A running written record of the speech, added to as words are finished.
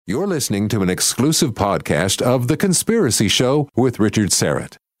You're listening to an exclusive podcast of The Conspiracy Show with Richard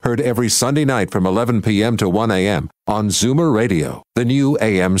Serrett. Heard every Sunday night from 11 p.m. to 1 a.m. on Zoomer Radio, the new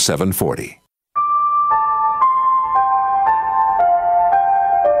AM 740.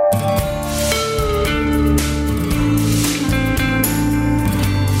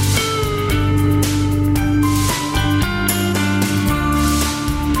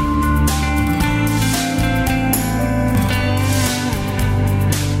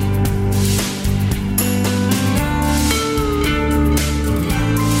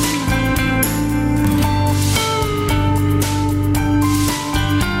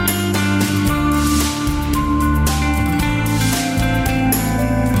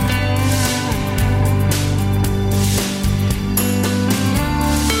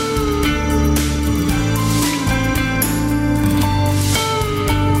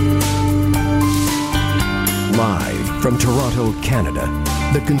 From Toronto, Canada,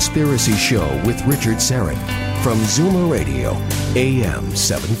 The Conspiracy Show with Richard Serrett from Zoomer Radio, AM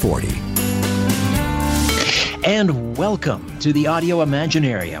 740. And welcome to the Audio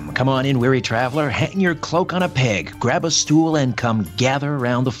Imaginarium. Come on in, weary traveler, hang your cloak on a peg, grab a stool, and come gather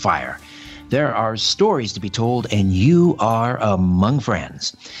around the fire. There are stories to be told, and you are among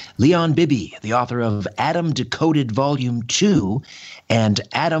friends. Leon Bibi, the author of Adam Decoded Volume 2 and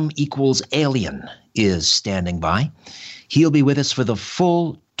Adam Equals Alien, is standing by. He'll be with us for the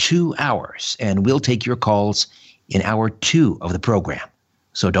full 2 hours, and we'll take your calls in hour 2 of the program.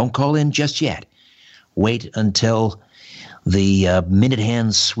 So don't call in just yet. Wait until the minute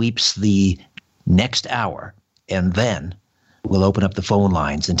hand sweeps the next hour, and then we'll open up the phone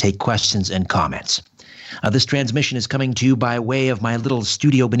lines and take questions and comments. This transmission is coming to you by way of my little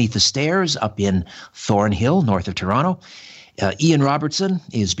studio beneath the stairs up in Thornhill, north of Toronto. Ian Robertson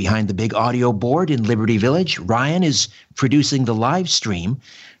is behind the big audio board in Liberty Village. Ryan is producing the live stream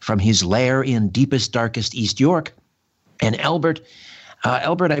from his lair in deepest, darkest East York. And Albert,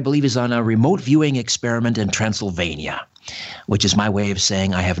 I believe, is on a remote viewing experiment in Transylvania, which is my way of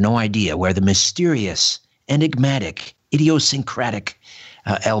saying I have no idea where the mysterious, enigmatic, idiosyncratic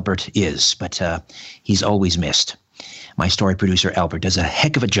Albert is, but he's always missed. My story producer, Albert, does a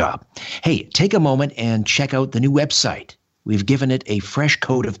heck of a job. Hey, take a moment and check out the new website. We've given it a fresh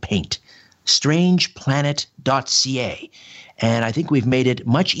coat of paint, strangeplanet.ca, and I think we've made it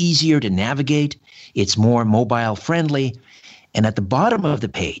much easier to navigate. It's more mobile friendly, and at the bottom of the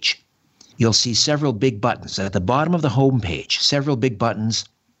page, you'll see several big buttons. At the bottom of the home page, several big buttons.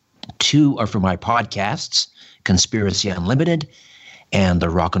 2 are for my podcasts, Conspiracy Unlimited and the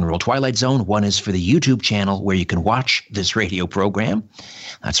Rock and Roll Twilight Zone. 1 is for the YouTube channel where you can watch this radio program.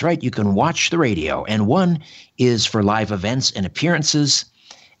 That's right, you can watch the radio. And 1 is for live events and appearances.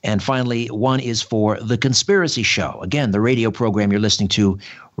 And finally, 1 is for The Conspiracy Show. Again, the radio program you're listening to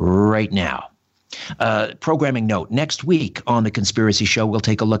right now. Programming note, next week on The Conspiracy Show, we'll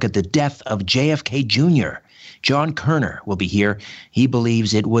take a look at the death of JFK Jr. John Kerner will be here. He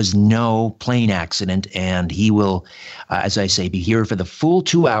believes it was no plane accident, and he will, as I say, be here for the full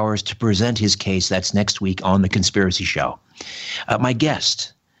 2 hours to present his case. That's next week on The Conspiracy Show. My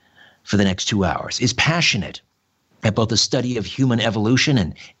guest for the next 2 hours is passionate about the study of human evolution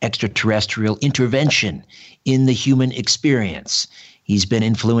and extraterrestrial intervention in the human experience. He's been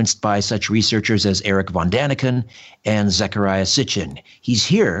influenced by such researchers as Eric von Daniken and Zecharia Sitchin. He's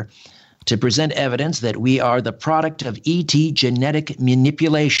here to present evidence that we are the product of ET genetic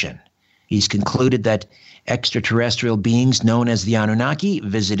manipulation. He's concluded that extraterrestrial beings known as the Anunnaki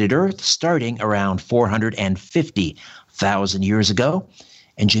visited Earth starting around 450,000 years ago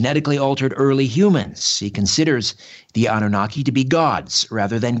and genetically altered early humans. He considers the Anunnaki to be gods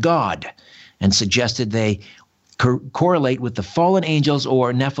rather than God and suggested they correlate with the fallen angels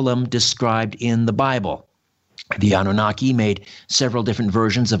or Nephilim described in the Bible. The Anunnaki made several different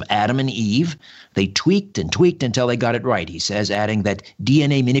versions of Adam and Eve. They tweaked and tweaked until they got it right, he says, adding that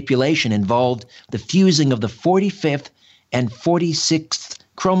DNA manipulation involved the fusing of the 45th and 46th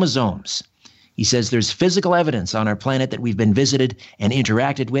chromosomes. He says there's physical evidence on our planet that we've been visited and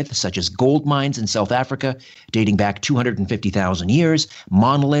interacted with, such as gold mines in South Africa dating back 250,000 years,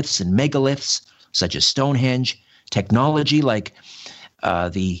 monoliths and megaliths such as Stonehenge, technology like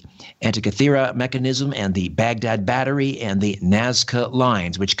the Antikythera mechanism and the Baghdad battery and the Nazca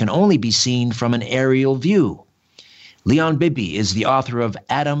lines, which can only be seen from an aerial view. Leon Bibi is the author of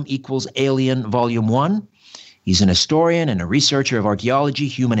Adam Equals Alien Volume 1. He's an historian and a researcher of archaeology,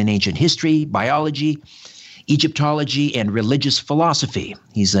 human and ancient history, biology. Egyptology and religious philosophy.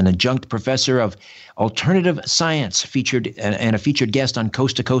 He's an adjunct professor of alternative science, and a featured guest on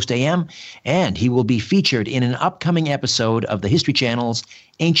Coast to Coast AM, and he will be featured in an upcoming episode of the History Channel's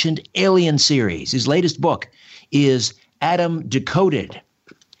Ancient Alien series. His latest book is Adam Decoded,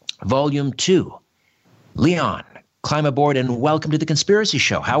 Volume 2. Leon, climb aboard and welcome to The Conspiracy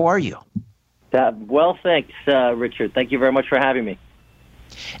Show. How are you? Well, thanks, Richard. Thank you very much for having me.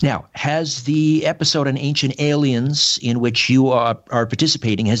 Now, has the episode on Ancient Aliens in which you are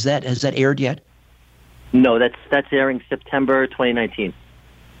participating, has that aired yet? No, that's airing September 2019.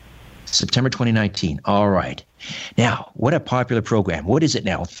 September 2019. All right. Now, what a popular program. What is it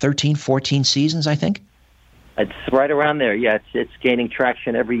now? 13, 14 seasons, I think? It's right around there. Yeah, it's gaining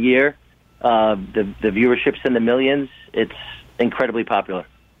traction every year. The viewership's in the millions. It's incredibly popular.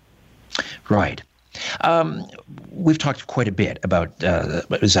 Right. We've talked quite a bit about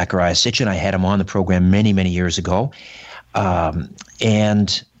Zecharia Sitchin. I had him on the program many, many years ago.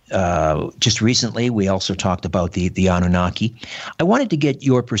 And just recently, we also talked about the Anunnaki. I wanted to get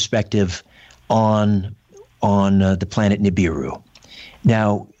your perspective on the planet Nibiru.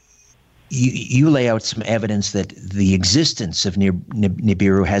 Now, you lay out some evidence that the existence of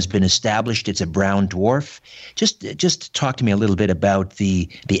Nibiru has been established. It's a brown dwarf. Just talk to me a little bit about the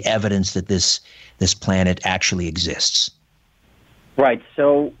evidence that this planet actually exists. Right.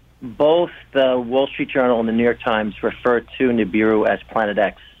 So both the Wall Street Journal and the New York Times refer to Nibiru as Planet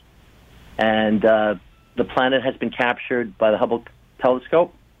X. And the planet has been captured by the Hubble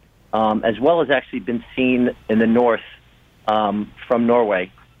telescope, as well as actually been seen in the north from Norway.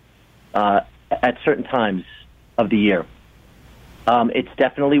 At certain times of the year. It's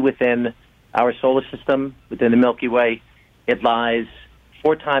definitely within our solar system, within the Milky Way. It lies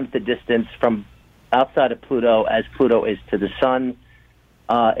 4 times the distance from outside of Pluto as Pluto is to the Sun.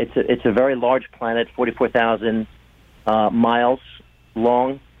 It's a very large planet, 44,000 miles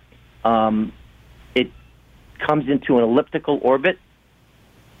long. It comes into an elliptical orbit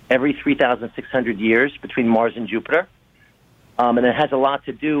every 3,600 years between Mars and Jupiter. And it has a lot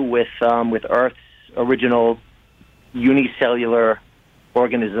to do with Earth's original unicellular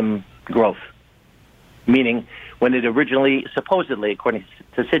organism growth. Meaning, when it originally, supposedly, according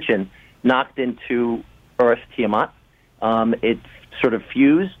to Sitchin, knocked into Earth, Tiamat, it sort of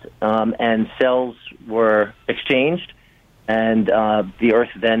fused, and cells were exchanged, and the Earth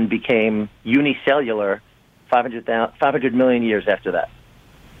then became unicellular 500 million years after that.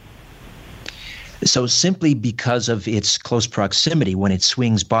 So simply because of its close proximity, when it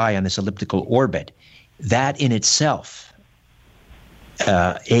swings by on this elliptical orbit, that in itself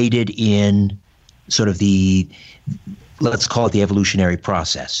aided in sort of the, let's call it the evolutionary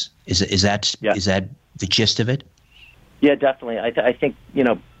process. Is that the gist of it? Yeah, definitely. I think,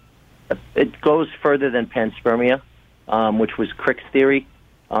 it goes further than panspermia, which was Crick's theory.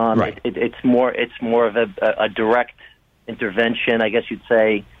 Right. It's more of a direct intervention, I guess you'd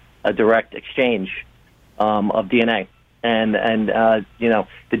say, a direct exchange of DNA, and the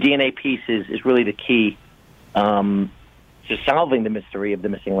DNA piece is really the key to solving the mystery of the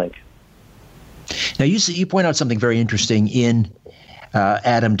missing link. Now you point out something very interesting in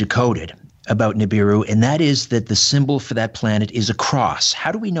Adam Decoded about Nibiru, and that is that the symbol for that planet is a cross.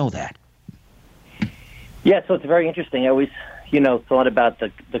 How do we know that? Yeah, so it's very interesting. I always thought about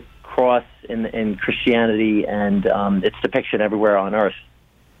the cross in Christianity and its depiction everywhere on Earth.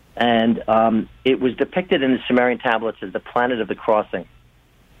 And it was depicted in the Sumerian tablets as the planet of the crossing.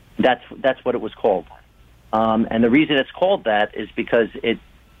 That's what it was called. And the reason it's called that is because it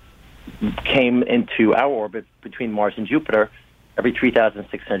came into our orbit between Mars and Jupiter every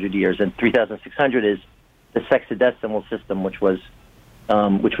 3,600 years. And 3,600 is the sexagesimal system, which was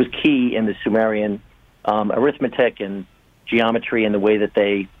key in the Sumerian arithmetic and geometry and the way that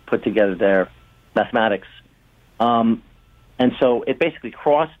they put together their mathematics. And so it basically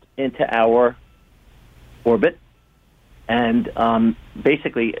crossed into our orbit and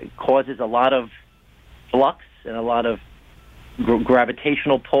basically causes a lot of flux and a lot of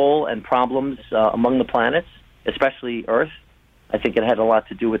gravitational pull and problems among the planets, especially Earth. I think it had a lot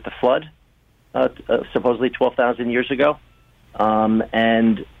to do with the flood, supposedly 12,000 years ago.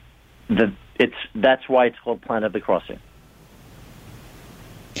 And that's why it's called Planet of the Crossing.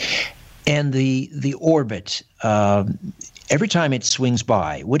 And the orbit, every time it swings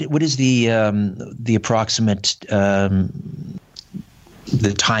by, what is the approximate the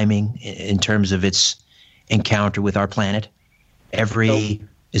timing in terms of its encounter with our planet?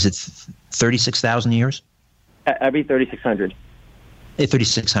 Is it 36,000 years? Every 3,600.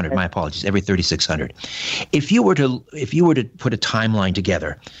 3,600. My apologies. Every 3,600. If you were to put a timeline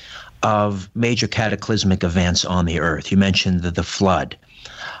together of major cataclysmic events on the Earth. You mentioned the flood.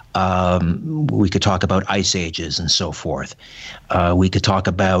 We could talk about ice ages and so forth. We could talk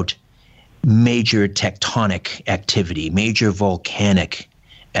about major tectonic activity, major volcanic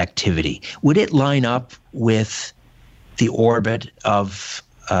activity. Would it line up with the orbit of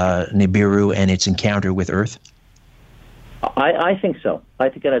Nibiru and its encounter with Earth? I think so. I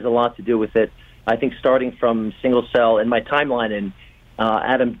think it has a lot to do with it. I think starting from single cell, in my timeline in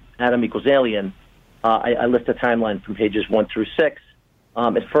Atom equals Alien, I list a timeline from pages 1 through 6.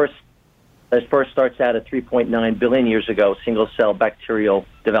 It first starts out at 3.9 billion years ago, single cell bacterial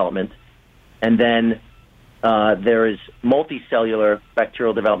development. And then there is multicellular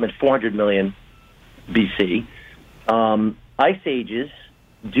bacterial development, 400 million BC. Ice ages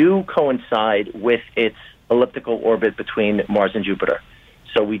do coincide with its elliptical orbit between Mars and Jupiter.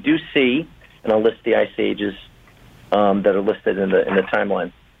 So we do see, and I'll list the ice ages that are listed in the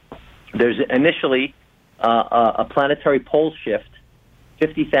timeline. There's initially a planetary pole shift,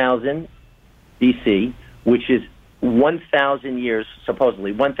 50,000 BC, which is 1,000 years,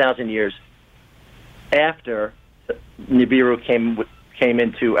 supposedly 1,000 years after Nibiru came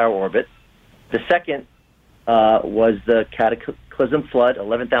into our orbit. The second was the cataclysm flood,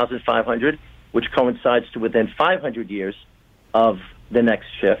 11,500, which coincides to within 500 years of the next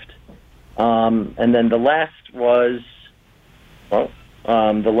shift. And then the last was, the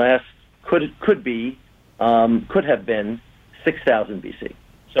last could have been 6,000 BC.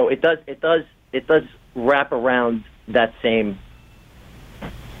 So it does wrap around that same,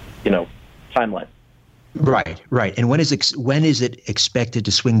 timeline. Right. And when is it expected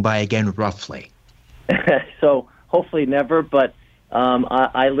to swing by again, roughly? So hopefully never, but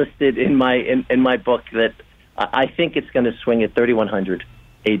I listed in my book that I think it's going to swing at 3100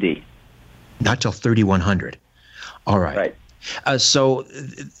 AD. Not till 3100. All right. Right. So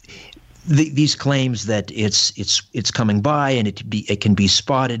these claims that it's coming by and it can be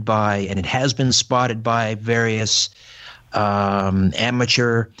spotted by, and it has been spotted by various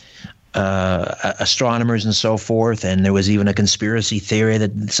amateur astronomers and so forth, and there was even a conspiracy theory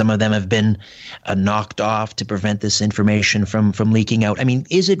that some of them have been knocked off to prevent this information from leaking out. I mean,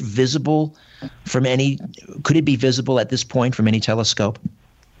 is it visible could it be visible at this point from any telescope?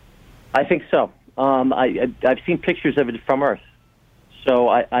 I think so. I've seen pictures of it from Earth. So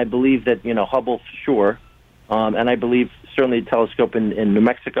I believe that, Hubble for sure, and I believe certainly the telescope in New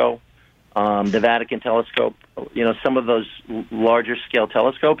Mexico, the Vatican telescope, some of those larger scale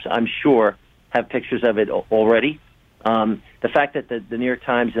telescopes, I'm sure, have pictures of it already. The fact that the New York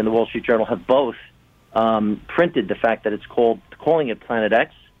Times and the Wall Street Journal have both printed the fact that it's calling it Planet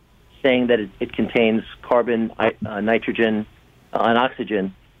X, saying that it contains carbon, nitrogen, and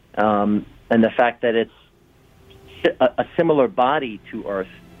oxygen, and the fact that it's a similar body to Earth,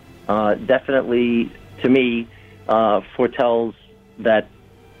 definitely, to me, foretells that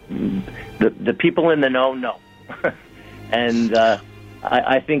the people in the know. And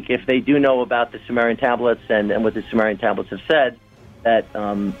I think if they do know about the Sumerian tablets and what the Sumerian tablets have said, that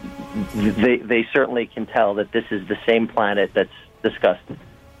they certainly can tell that this is the same planet that's discussed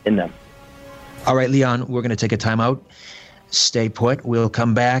in them. All right, Leon, we're going to take a time out. Stay put. We'll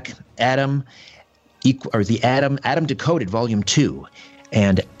come back. Atom Decoded, Volume 2,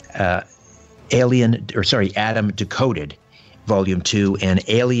 and Atom Decoded, Volume 2, and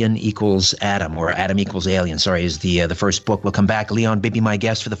Alien Equals Atom, or Atom Equals Alien, is the first book. We'll come back. Leon Bibi, my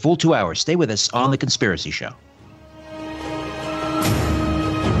guest, for the full 2 hours. Stay with us on The Conspiracy Show.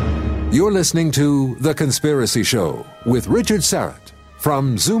 You're listening to The Conspiracy Show with Richard Serrett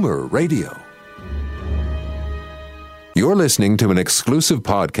from Zoomer Radio. You're listening to an exclusive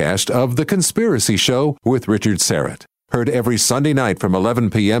podcast of The Conspiracy Show with Richard Serrett. Heard every Sunday night from 11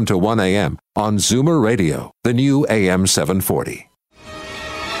 p.m. to 1 a.m. on Zoomer Radio, the new AM 740.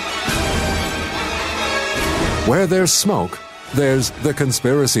 Where there's smoke, there's The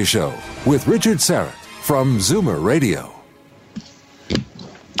Conspiracy Show with Richard Serrett from Zoomer Radio.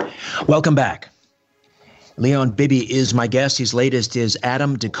 Welcome back. Leon Bibi is my guest. His latest is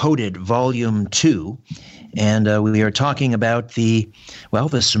Atom Decoded, Volume 2. And we are talking about the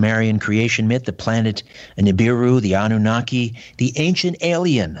Sumerian creation myth, the planet Nibiru, the Anunnaki, the ancient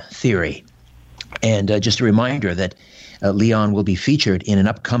alien theory. And just a reminder that Leon will be featured in an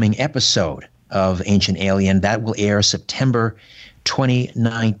upcoming episode of Ancient Alien. That will air September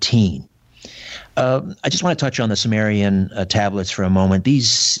 2019. I just want to touch on the Sumerian tablets for a moment.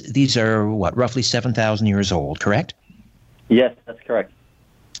 These are, roughly 7,000 years old, correct? Yes, that's correct.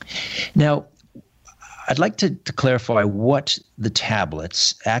 Now, I'd like to clarify what the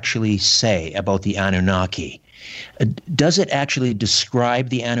tablets actually say about the Anunnaki. Does it actually describe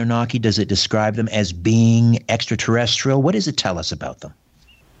the Anunnaki? Does it describe them as being extraterrestrial? What does it tell us about them?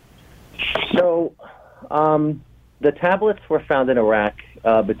 So, the tablets were found in Iraq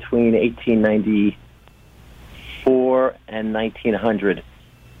between 1894 and 1900,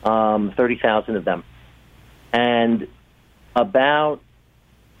 30,000 of them. And about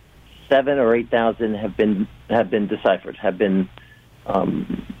 7,000 or 8,000 have been deciphered, have been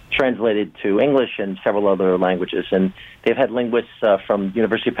translated to English and several other languages. And they've had linguists from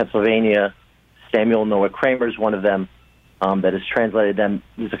University of Pennsylvania. Samuel Noah Kramer is one of them that has translated them.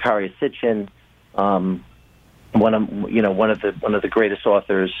 Zachariah Sitchin, one of the greatest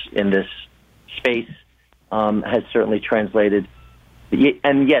authors in this space, has certainly translated.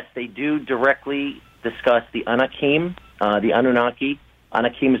 And yes, they do directly discuss the Anakim, the Anunnaki.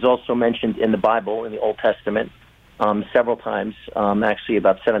 Anakim is also mentioned in the Bible, in the Old Testament, several times, actually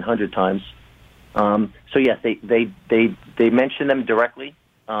about 700 times. So yes, they mention them directly.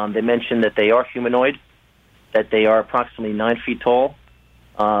 They mention that they are humanoid, that they are approximately 9 feet tall,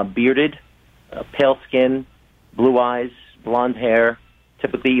 bearded, pale skin, blue eyes, blonde hair,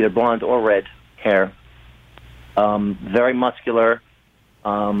 typically either blonde or red hair, very muscular,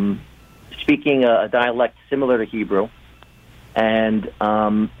 speaking a dialect similar to Hebrew, and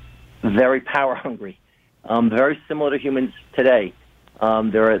very power hungry, very similar to humans today.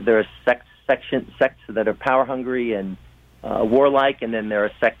 There are sects that are power hungry and warlike, and then there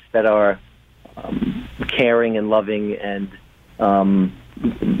are sects that are caring and loving and want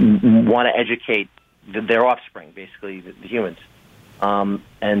to educate their offspring, basically the humans.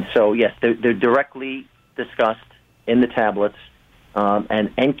 And so, yes, they're directly discussed in the tablets.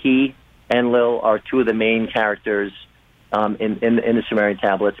 And Enki, Enlil are two of the main characters in the Sumerian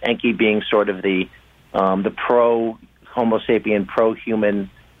tablets. Enki being sort of the pro-Homo sapien, pro-human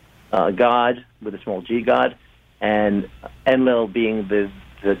god with a small g god, and Enlil being the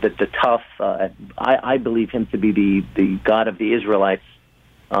tough. I believe him to be the god of the Israelites,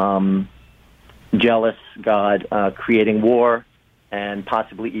 jealous god, creating war and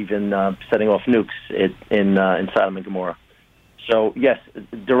possibly even setting off nukes in Sodom and Gomorrah. So yes,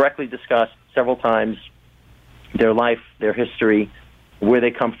 directly discussed several times their life, their history, where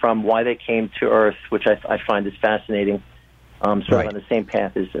they come from, why they came to Earth, which I find is fascinating. Sort of on the same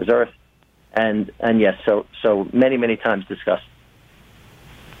path as Earth, and yes, so many times discussed.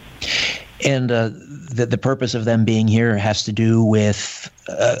 And the purpose of them being here has to do with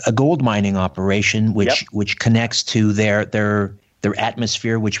a gold mining operation, which connects to their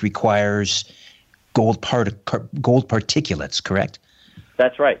atmosphere, which requires gold particulates. Correct?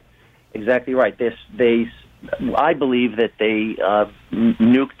 That's right. Exactly right. I believe that they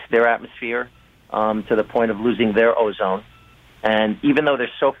nuked their atmosphere to the point of losing their ozone. And even though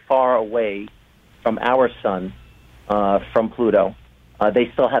they're so far away from our sun, from Pluto,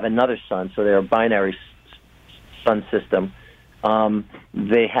 they still have another sun, so they're a binary sun system.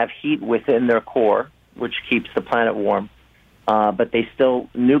 They have heat within their core, which keeps the planet warm, but they still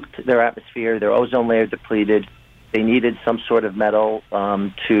nuked their atmosphere, their ozone layer depleted. They needed some sort of metal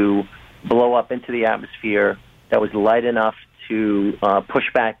to blow up into the atmosphere that was light enough to push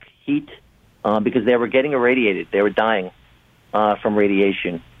back heat because they were getting irradiated. They were dying from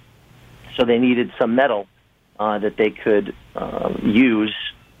radiation. So they needed some metal that they could use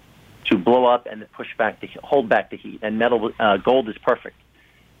to blow up and hold back the heat. And gold is perfect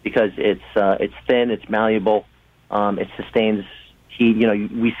because it's thin, it's malleable, it sustains heat. You know,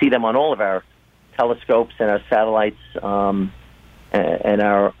 we see them on all of our telescopes and our satellites and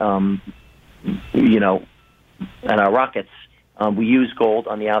our and our rockets. We use gold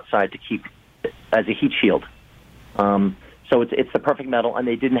on the outside to keep as a heat shield. So it's the perfect metal, and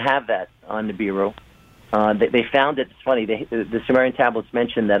they didn't have that on Nibiru. They found it. It's funny. The Sumerian tablets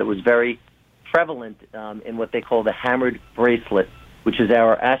mentioned that it was very prevalent in what they call the hammered bracelet, which is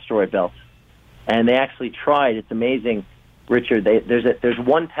our asteroid belt. And they actually tried. It's amazing, Richard. There's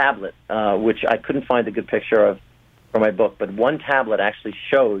one tablet which I couldn't find a good picture of for my book, but one tablet actually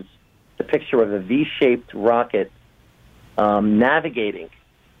shows the picture of a V-shaped rocket navigating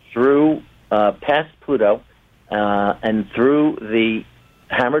through past Pluto and through the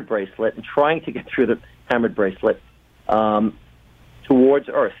hammered bracelet and trying to get through the hammered bracelet towards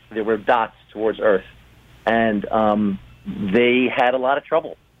Earth. There were dots towards Earth. And they had a lot of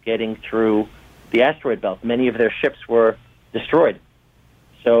trouble getting through the asteroid belt. Many of their ships were destroyed.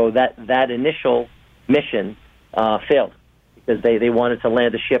 So that initial mission failed because they wanted to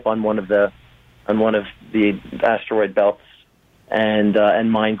land a ship on one of the asteroid belts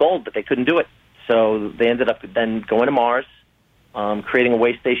and mine gold, but they couldn't do it. So they ended up then going to Mars, creating a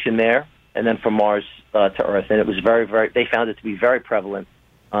way station there, and then from Mars to Earth. And it was they found it to be very prevalent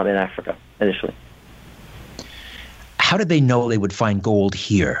in Africa initially. How did they know they would find gold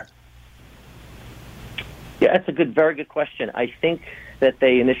here? Yeah, that's a very good question. I think that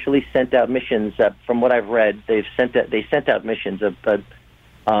they initially sent out missions. From what I've read, they sent out missions.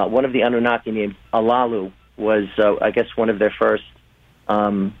 One of the Anunnaki named Alalu was, I guess, one of their first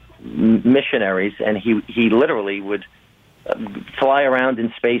missionaries, and he literally would fly around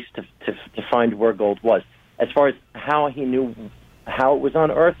in space to find where gold was. As far as how he knew how it was on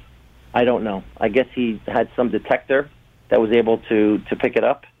Earth, I don't know. I guess he had some detector that was able to pick it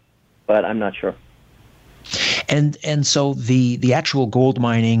up, but I'm not sure. And so the actual gold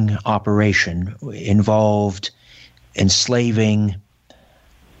mining operation involved enslaving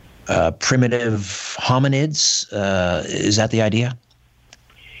primitive hominids. Is that the idea?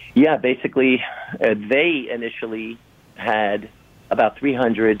 Yeah, basically, they initially had about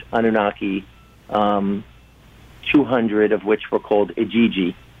 300 Anunnaki, 200 of which were called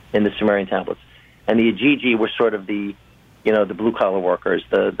Ijiji in the Sumerian tablets. And the Ijiji were sort of the blue-collar workers,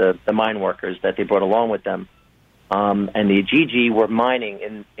 the mine workers that they brought along with them. And the Ijiji were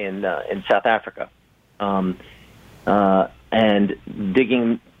mining in South Africa and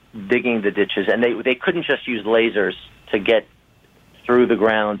digging the ditches. And they couldn't just use lasers to get through the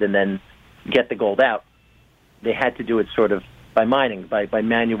ground and then get the gold out. They had to do it sort of by mining, by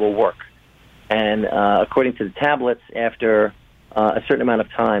manual work. And according to the tablets, after a certain amount of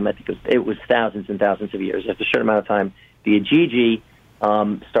time, I think it was thousands and thousands of years, after a certain amount of time, the Ijiji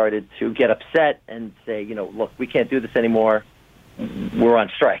started to get upset and say, look, we can't do this anymore. We're on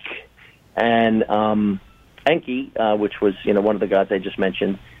strike. And Enki, which was one of the gods I just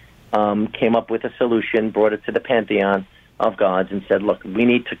mentioned, came up with a solution, brought it to the pantheon of gods, and said, look, we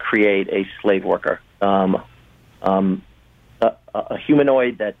need to create a slave worker, a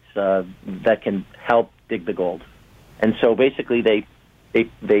humanoid that can help dig the gold. And so basically they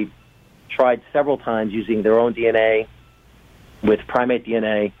tried several times using their own DNA with primate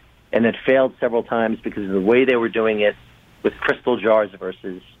DNA, and it failed several times because of the way they were doing it with crystal jars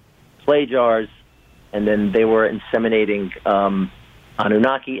versus clay jars. And then they were inseminating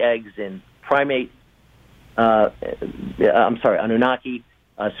Anunnaki eggs in Anunnaki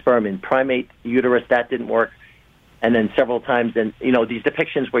sperm in primate uterus. That didn't work. And then several times, and these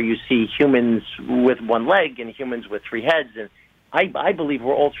depictions where you see humans with one leg and humans with three heads, and I believe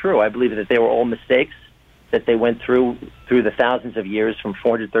were all true. I believe that they were all mistakes that they went through the thousands of years from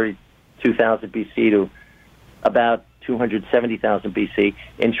 432,000 BC to about 270,000 BC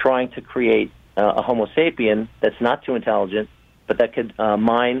in trying to create a Homo sapien that's not too intelligent, but that could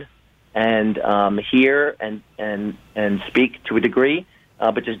mine and hear and speak to a degree,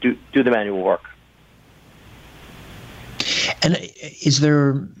 but just do the manual work. And is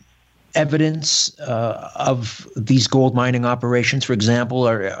there evidence of these gold mining operations, for example,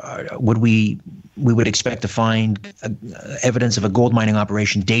 or we would expect to find evidence of a gold mining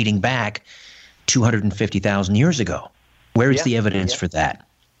operation dating back 250,000 years ago? Where is the evidence for that?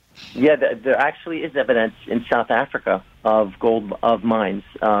 Yeah, there actually is evidence in South Africa of gold mines.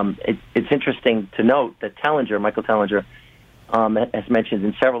 It's interesting to note that Michael Tellinger, has mentioned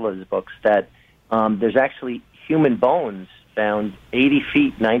in several of his books that there's actually human bones found 80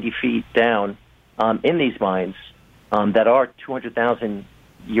 feet, 90 feet down in these mines that are 200,000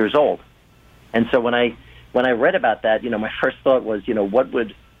 years old. And so when I read about that, my first thought was, what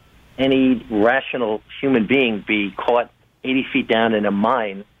would any rational human being be caught 80 feet down in a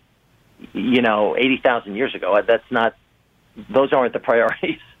mine, 80,000 years ago? Those aren't the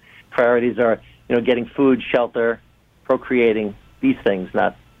priorities. Priorities are, getting food, shelter, procreating, these things,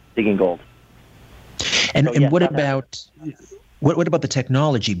 not digging gold. And what about the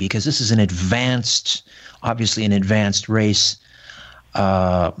technology? Because this is obviously an advanced race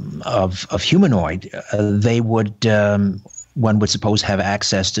of humanoid. They would, one would suppose, have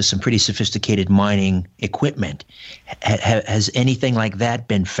access to some pretty sophisticated mining equipment. Has anything like that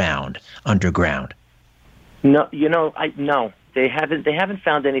been found underground? No, no, they haven't. They haven't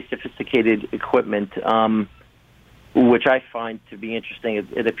found any sophisticated equipment. Which I find to be interesting.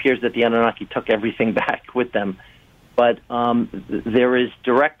 It appears that the Anunnaki took everything back with them. But there is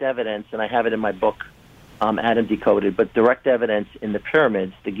direct evidence, and I have it in my book, Adam Decoded, but direct evidence in the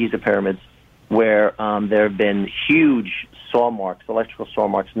pyramids, the Giza pyramids, where there have been huge saw marks, electrical saw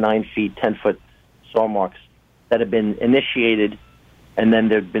marks, 9 feet, 10-foot saw marks that have been initiated, and then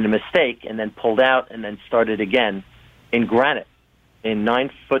there's been a mistake, and then pulled out, and then started again in granite, in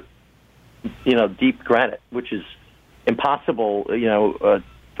 9-foot, deep granite, which is impossible,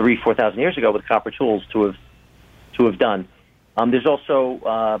 3,000-4,000 years ago with copper tools to have done. There's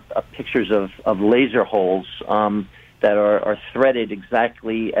also pictures of laser holes that are threaded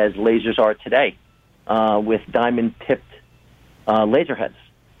exactly as lasers are today, with diamond-tipped laser heads.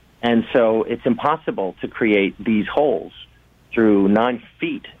 And so it's impossible to create these holes through 9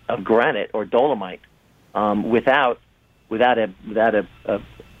 feet of granite or dolomite without a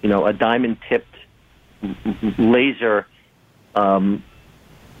diamond-tipped laser.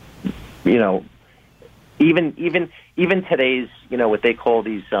 Even today's, what they call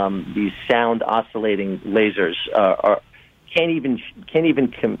these sound oscillating lasers can't even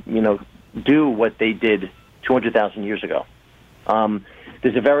do what they did 200,000 years ago.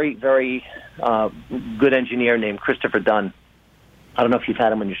 There's a very, very good engineer named Christopher Dunn. I don't know if you've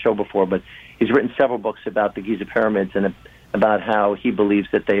had him on your show before, but he's written several books about the Giza pyramids and about how he believes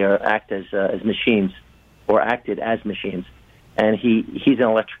that they act as machines, or acted as machines. And he's an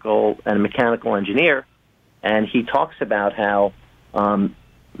electrical and mechanical engineer, and he talks about how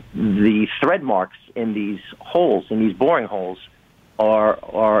the thread marks in these holes, in these boring holes,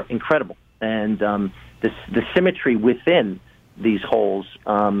 are incredible, and the symmetry within these holes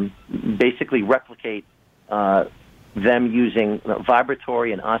basically replicate them using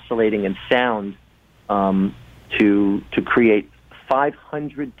vibratory and oscillating and sound to create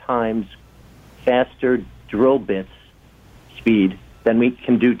 500 times faster drill bits speed than we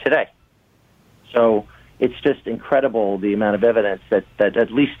can do today. So it's just incredible the amount of evidence that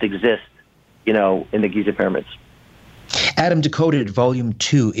at least exists, in the Giza pyramids. Adam Decoded, Volume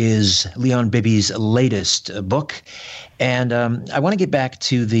 2, is Leon Bibi's latest book. And I want to get back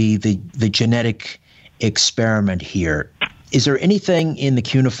to the genetic experiment here. Is there anything in the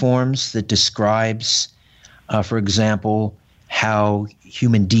cuneiforms that describes, for example, how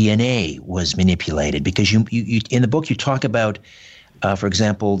human DNA was manipulated? Because you in the book you talk about, for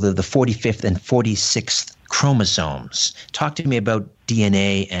example, the 45th and 46th chromosomes. Talk to me about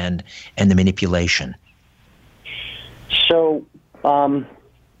DNA and the manipulation. So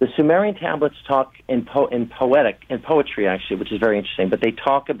the Sumerian tablets talk in poetry, actually, which is very interesting, but they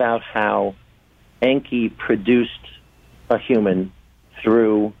talk about how Enki produced a human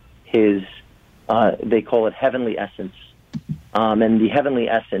through his, they call it heavenly essence. And the heavenly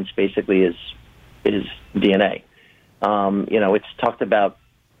essence basically is DNA. It's talked about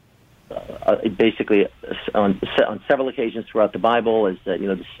basically on several occasions throughout the Bible as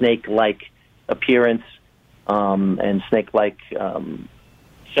the snake-like appearance and snake-like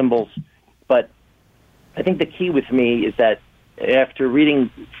symbols. But I think the key with me is that after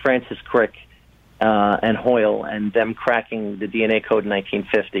reading Francis Crick and Hoyle and them cracking the DNA code in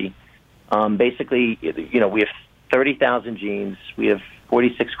 1950, basically, we have 30,000 genes. We have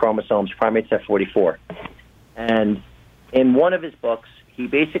 46 chromosomes. Primates have 44. And in one of his books, he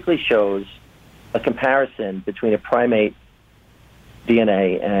basically shows a comparison between a primate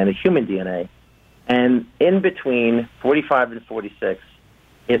DNA and a human DNA. And in between 45 and 46,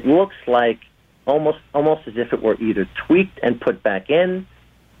 it looks like almost as if it were either tweaked and put back in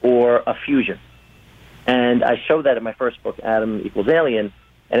or a fusion. And I showed that in my first book, Adam Equals Alien,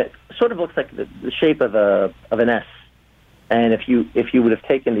 and it sort of looks like the shape of an S. And if you would have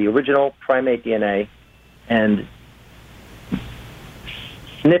taken the original primate DNA and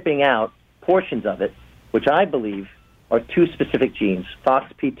snipping out portions of it, which I believe are two specific genes,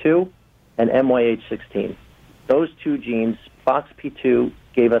 FOXP2 and MYH16. Those two genes, FOXP2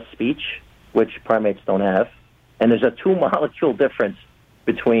 gave us speech, which primates don't have, and there's a 2-molecule difference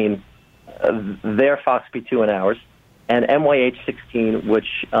between their FOXP2 and ours, and MYH16,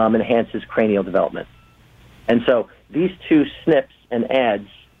 which enhances cranial development. And so these two snips and adds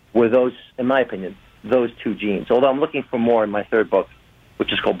were those, in my opinion, those two genes. Although I'm looking for more in my third book,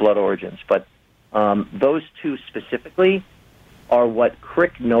 which is called Blood Origins. But those two specifically are what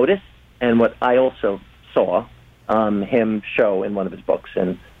Crick noticed and what I also saw him show in one of his books.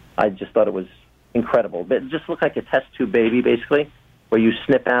 And I just thought it was incredible. But it just looked like a test tube baby, basically, where you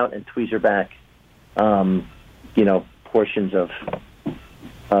snip out and tweezer back, portions of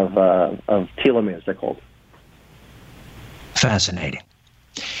telomeres, they're called. Fascinating.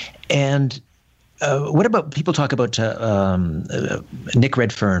 And what about, people talk about, Nick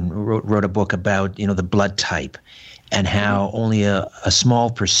Redfern wrote a book about, the blood type and how only a small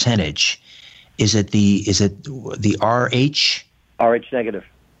percentage, is it the RH? RH negative.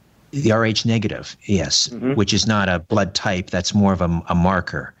 The RH negative, yes, which is not a blood type. That's more of a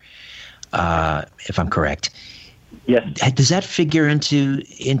marker, if I'm correct. Yes. Does that figure into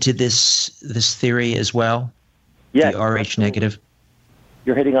this theory as well? Yes. The RH negative?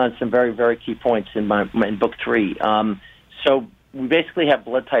 You're hitting on some very, very key points in book 3. So we basically have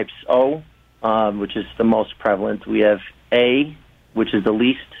blood types O, which is the most prevalent. We have A, which is the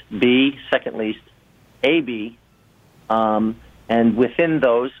least, B, second least, AB, and within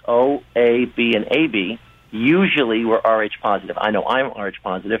those, O, A, B, and AB, usually we're Rh positive. I know I'm Rh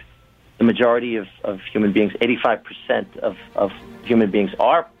positive. The majority of human beings, 85% of human beings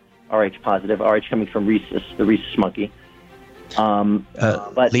are Rh positive, Rh coming from rhesus, the rhesus monkey.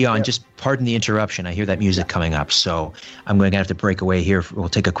 But Leon, just pardon the interruption. I hear that music coming up, so I'm going to have to break away here. We'll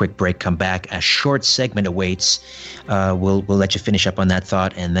take a quick break, come back. A short segment awaits. We'll let you finish up on that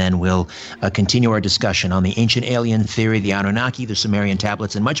thought, and then we'll continue our discussion on the ancient alien theory, the Anunnaki, the Sumerian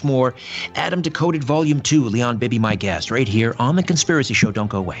tablets, and much more. Adam Decoded Volume 2, Leon Bibi, my guest, right here on The Conspiracy Show. Don't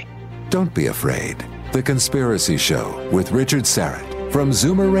go away. Don't be afraid. The Conspiracy Show with Richard Serrett from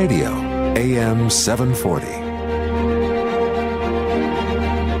Zoomer Radio, AM 740.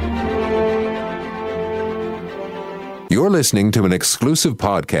 You're listening to an exclusive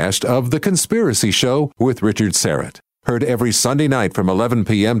podcast of The Conspiracy Show with Richard Serrett. Heard every Sunday night from 11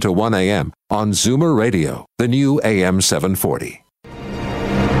 p.m. to 1 a.m. on Zoomer Radio, the new AM 740.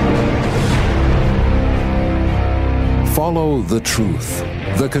 Follow the truth.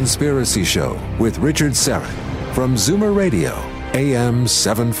 The Conspiracy Show with Richard Serrett from Zoomer Radio, AM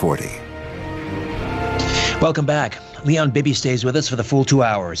 740. Welcome back. Leon Bibi stays with us for the full 2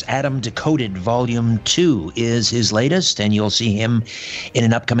 hours. Adam Decoded Volume 2 is his latest, and you'll see him in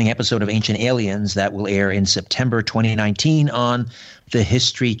an upcoming episode of Ancient Aliens that will air in September 2019 on the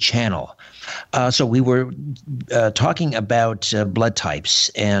History Channel. So we were talking about blood types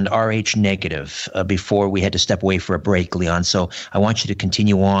and Rh negative before we had to step away for a break, Leon. So I want you to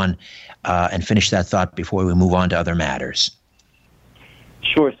continue on and finish that thought before we move on to other matters.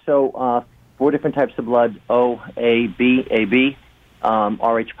 Sure. So 4 different types of blood, O, A, B, AB,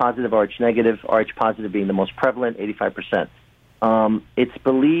 Rh positive, Rh negative, Rh positive being the most prevalent, 85%. It's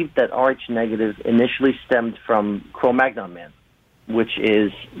believed that Rh negative initially stemmed from Cro-Magnon man, which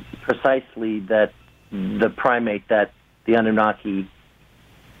is precisely that the primate that the Anunnaki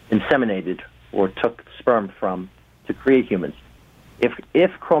inseminated or took sperm from to create humans.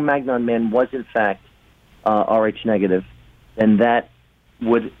 If Cro-Magnon man was in fact Rh negative, then that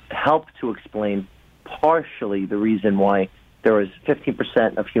would help to explain partially the reason why there is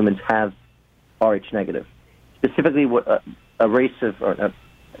 15% of humans have Rh negative. Specifically, what a race of or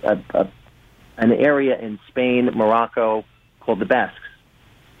an area in Spain, Morocco, called the Basques,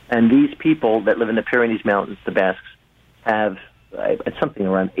 and these people that live in the Pyrenees Mountains, the Basques, have something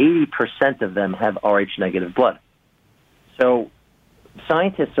around 80% of them have Rh negative blood. So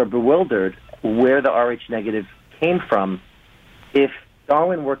scientists are bewildered where the Rh negative came from. If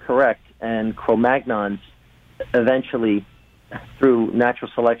Darwin were correct and Cro-Magnons eventually, through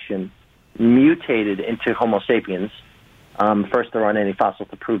natural selection, mutated into Homo sapiens, first there aren't any fossils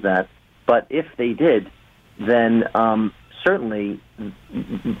to prove that, but if they did, then certainly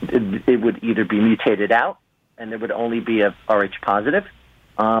it would either be mutated out and there would only be a Rh positive,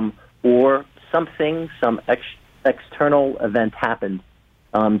 or some external event happened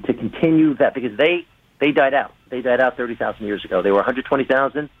to continue that, because they died out. They died out 30,000 years ago. They were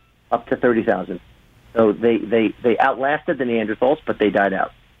 120,000 up to 30,000. So they outlasted the Neanderthals, but they died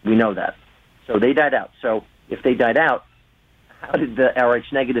out. We know that. So they died out. So if they died out, how did the Rh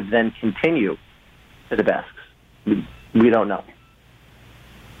negative then continue to the Basques? We don't know.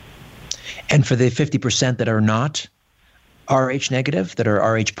 And for the 50% that are not Rh negative, that are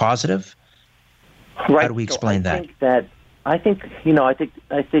Rh positive, right. How do we explain that? I think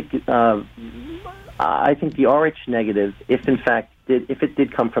the Rh negative, if it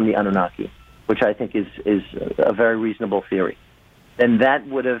did come from the Anunnaki, which I think is a very reasonable theory, then that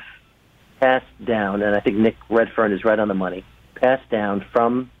would have passed down, and I think Nick Redfern is right on the money, passed down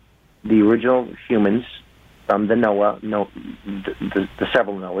from the original humans, from the the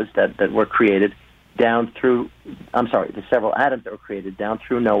several Noahs that were created, the several Adams that were created, down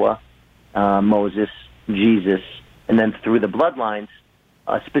through Noah, Moses, Jesus, and then through the bloodlines,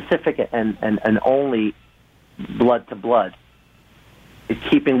 specific and only blood to blood,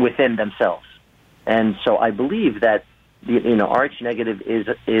 keeping within themselves. And so I believe that Rh negative is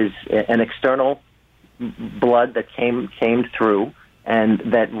an external blood that came through and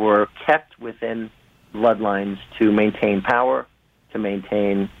that were kept within bloodlines to maintain power, to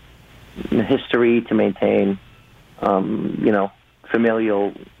maintain history, to maintain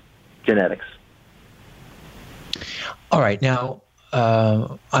familial genetics. All right. Now,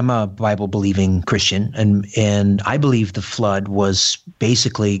 I'm a Bible-believing Christian, and I believe the flood was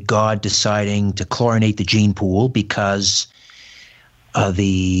basically God deciding to chlorinate the gene pool because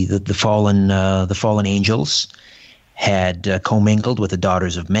the fallen angels had commingled with the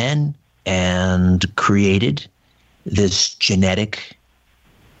daughters of men, and created this genetic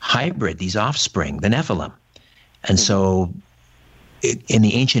hybrid, these offspring, the Nephilim. And so in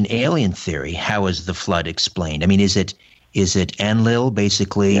the ancient alien theory, how is the flood explained? I mean, is it Enlil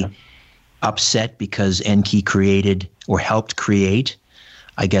basically upset because Enki created or helped create,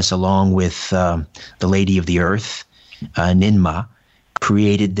 I guess, along with the Lady of the Earth, Ninmah,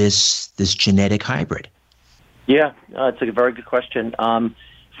 created this genetic hybrid? Yeah, it's a very good question.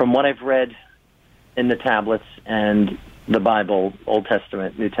 From what I've read in the tablets and the Bible, Old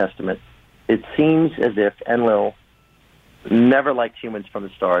Testament, New Testament, it seems as if Enlil never liked humans from the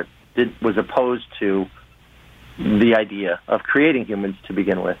start, was opposed to the idea of creating humans to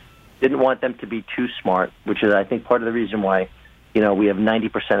begin with, didn't want them to be too smart, which is, I think, part of the reason why, we have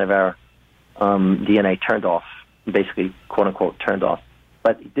 90% of our DNA turned off, basically, quote-unquote, turned off.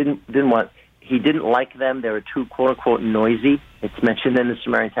 But he didn't like them. They were too, quote-unquote, noisy. It's mentioned in the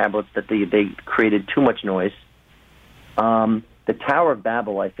Sumerian tablets that they created too much noise. The Tower of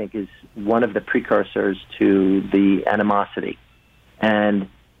Babel, I think, is one of the precursors to the animosity. And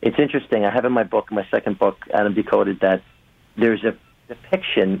it's interesting. I have in my book, my second book, Adam Decoded, that there's a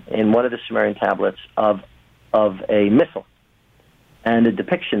depiction in one of the Sumerian tablets of a missile. And the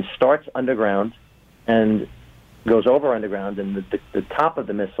depiction starts underground and goes over underground, and the top of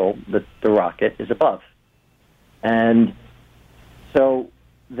the missile, the rocket, is above. And so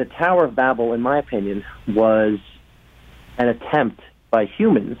the Tower of Babel, in my opinion, was an attempt by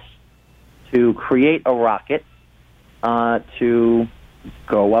humans to create a rocket to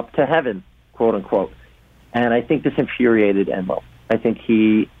go up to heaven, quote unquote. And I think this infuriated Enlil. I think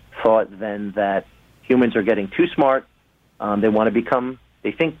he thought then that humans are getting too smart.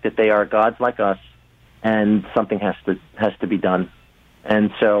 They think that they are gods like us, and something has to be done.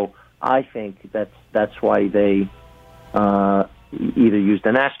 And so I think that's why they either used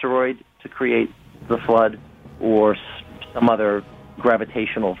an asteroid to create the flood or some other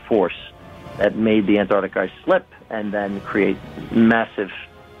gravitational force that made the Antarctic ice slip and then create massive,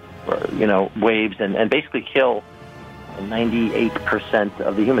 waves and basically kill 98%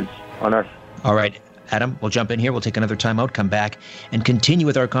 of the humans on Earth. All right, Adam, we'll jump in here. We'll take another time out, come back, and continue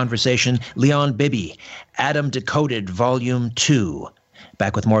with our conversation. Leon Bibi, Adam Decoded, Volume 2.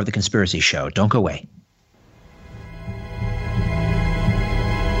 Back with more of The Conspiracy Show. Don't go away.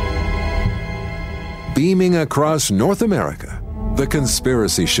 Beaming across North America, The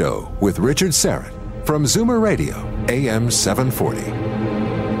Conspiracy Show with Richard Syrett from Zoomer Radio, AM 740.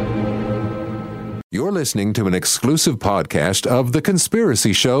 You're listening to an exclusive podcast of The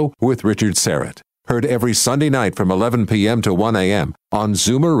Conspiracy Show with Richard Syrett. Heard every Sunday night from 11 p.m. to 1 a.m. on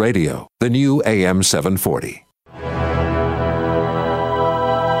Zoomer Radio, the new AM 740.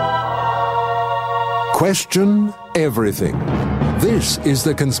 Question everything. This is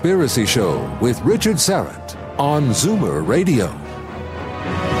The Conspiracy Show with Richard Syrett on Zoomer Radio.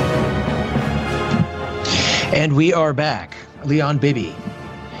 And we are back. Leon Bibi,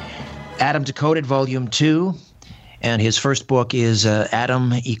 Adam Decoded, Volume 2. And his first book is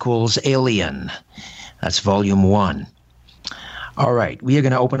Adam Equals Alien. That's Volume 1. All right. We are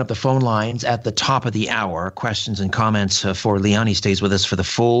going to open up the phone lines at the top of the hour. Questions and comments for Leon. He stays with us for the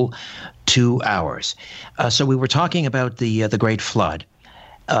full 2 hours. So we were talking about the Great Flood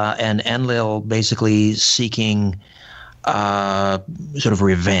and Enlil basically seeking sort of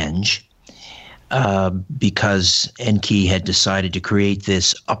revenge because Enki had decided to create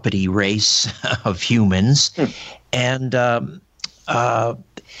this uppity race of humans. And,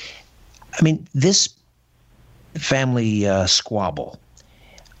 this family squabble,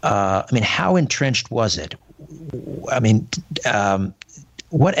 how entrenched was it?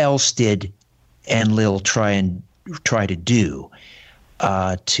 What else did Enlil try to do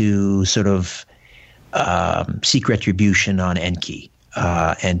to sort of seek retribution on Enki?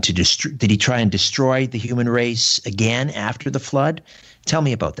 And did he try and destroy the human race again after the flood? Tell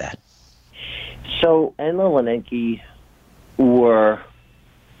me about that. So Enlil and Enki were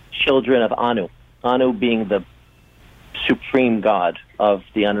children of Anu. Anu being the supreme god of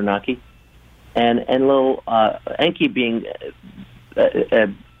the Anunnaki, and Enlil, Enki being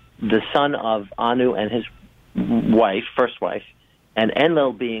the son of Anu and his first wife, and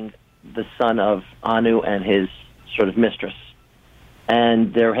Enlil being the son of Anu and his sort of mistress.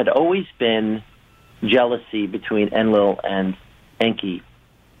 And there had always been jealousy between Enlil and Enki.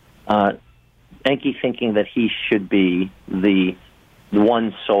 Enki thinking that he should be the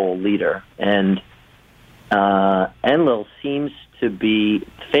one sole leader, and Enlil seems to be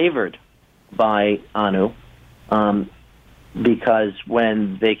favored by Anu because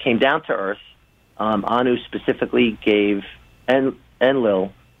when they came down to Earth, Anu specifically gave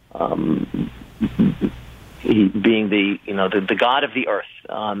Enlil he being the god of the earth,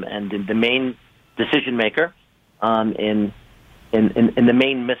 and the main decision maker in the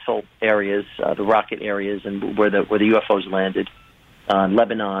main missile areas, the rocket areas, and where the UFOs landed,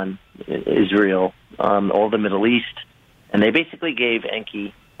 Lebanon, Israel, all the Middle East, and they basically gave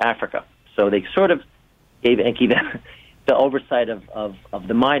Enki Africa. So they sort of gave Enki the oversight of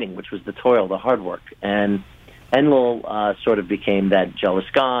the mining, which was the toil, the hard work, and Enlil sort of became that jealous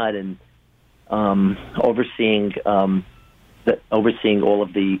god and overseeing all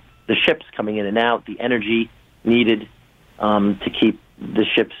of the ships coming in and out, the energy needed to keep the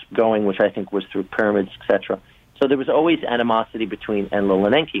ships going, which I think was through pyramids, etc. So there was always animosity between Enlil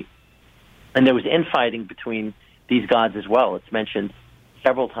and Enki. And there was infighting between these gods as well. It's mentioned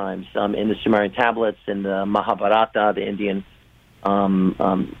several times in the Sumerian tablets, in the Mahabharata, the Indian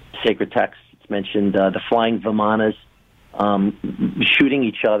sacred texts. It's mentioned the flying Vimanas shooting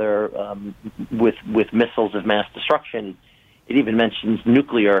each other with missiles of mass destruction. It even mentions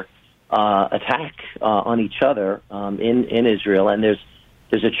nuclear attack on each other in Israel. And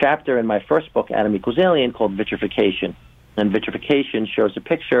there's a chapter in my first book, Adam Equals Alien, called Vitrification. And vitrification shows a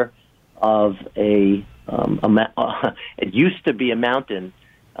picture of it used to be a mountain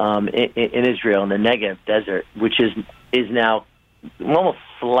in Israel, in the Negev desert, which is now almost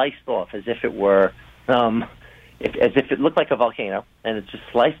sliced off, as if it were, as if it looked like a volcano, and it's just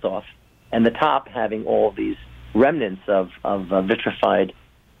sliced off, and the top having all these remnants of vitrified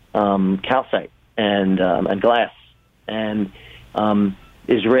calcite and glass. And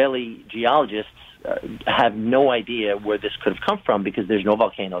Israeli geologists have no idea where this could have come from, because there's no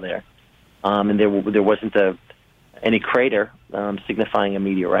volcano there, and there wasn't any crater signifying a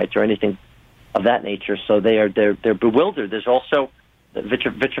meteorite or anything of that nature. So they're bewildered. There's also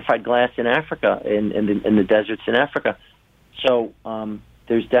vitrified glass in Africa, in the deserts in Africa. So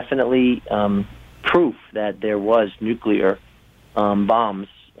there's definitely proof that there was nuclear bombs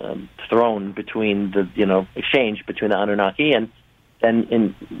thrown between exchange between the Anunnaki. And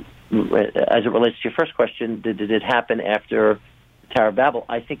then as it relates to your first question, did it happen after the Tower of Babel?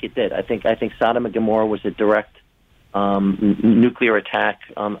 I think it did. I think Sodom and Gomorrah was a direct nuclear attack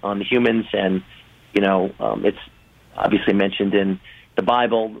on the humans, and it's obviously mentioned in the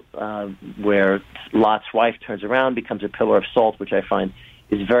Bible where Lot's wife turns around, becomes a pillar of salt, which I find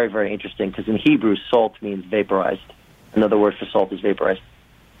is very, very interesting, because in Hebrew, salt means vaporized. Another word for salt is vaporized.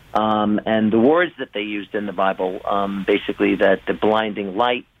 And the words that they used in the Bible, basically that the blinding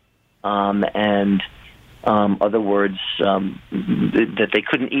light and other words that they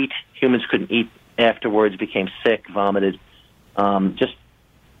couldn't eat, humans couldn't eat afterwards, became sick, vomited, just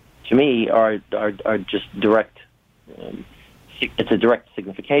to me are just direct. It's a direct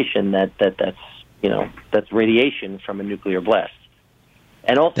signification that's radiation from a nuclear blast.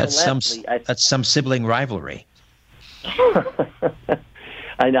 And also, that's some sibling rivalry. I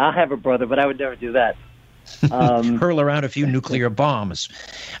have a brother, but I would never do that. Hurl around a few nuclear bombs.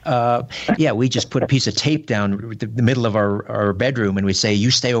 We just put a piece of tape down the middle of our bedroom, and we say, you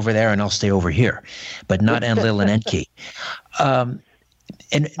stay over there and I'll stay over here, but not Enlil and Enki. And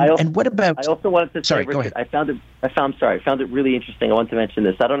what about? I also wanted to say, Richard, go ahead. I found it really interesting. I want to mention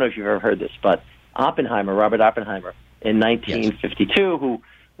this. I don't know if you've ever heard this, but Robert Oppenheimer, in 1952, who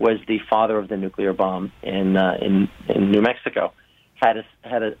was the father of the nuclear bomb in New Mexico, had a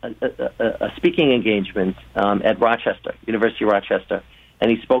speaking engagement at University of Rochester,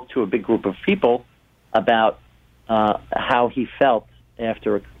 and he spoke to a big group of people about how he felt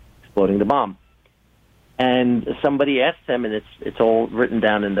after exploding the bomb. And somebody asked him, and it's all written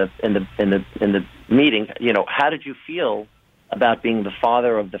down in the meeting. How did you feel about being the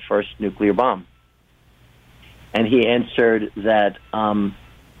father of the first nuclear bomb? And he answered that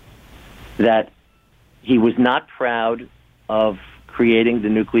that he was not proud of creating the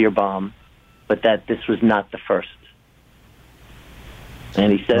nuclear bomb, but that this was not the first.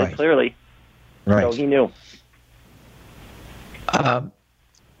 And he said it clearly. Right. So he knew. Now,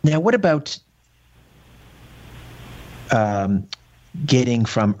 what about getting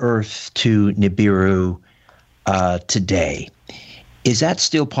from Earth to Nibiru today? Is that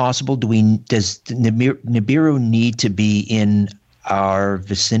still possible? Does Nibiru need to be in our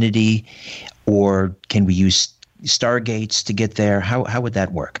vicinity, or can we use stargates to get there? How would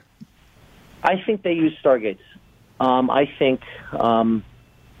that work? I think they use stargates. I think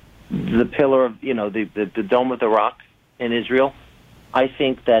the pillar of the Dome of the Rock in Israel. I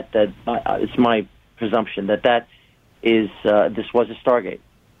think that it's my presumption that is this was a stargate.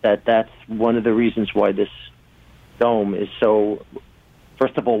 That's one of the reasons why this dome is so.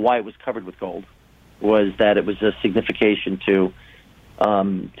 First of all, why it was covered with gold was that it was a signification to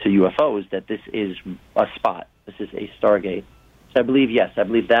to UFOs that this is a spot. This is a Stargate. So I believe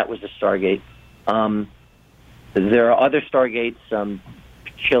that was a Stargate. There are other Stargates,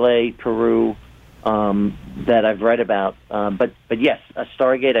 Chile, Peru, that I've read about. But yes, a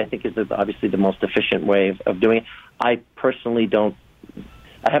Stargate I think is obviously the most efficient way of doing it. I personally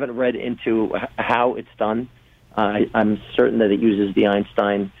I haven't read into how it's done. I'm certain that it uses the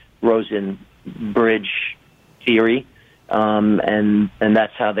Einstein-Rosen bridge theory, and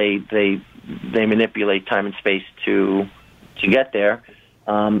that's how they manipulate time and space to get there.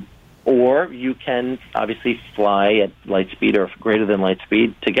 Or you can obviously fly at light speed or greater than light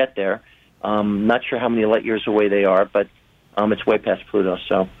speed to get there. Not sure how many light years away they are, but it's way past Pluto,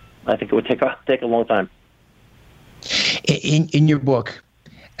 so I think it would take a long time. In your book,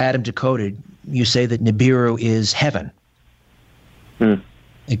 Adam Decoded, you say that Nibiru is heaven.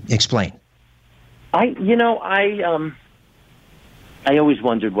 Explain. I always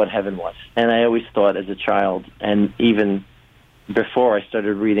wondered what heaven was, and I always thought as a child, and even before I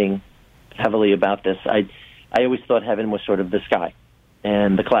started reading heavily about this, I always thought heaven was sort of the sky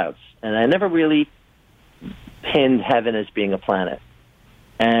and the clouds, and I never really pinned heaven as being a planet.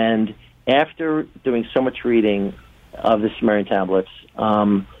 And after doing so much reading of the Sumerian tablets,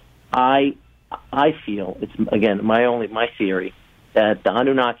 I feel it's again my theory that the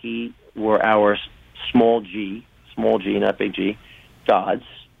Anunnaki were our small g, not big G, gods,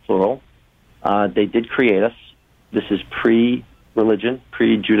 plural. They did create us. This is pre-religion,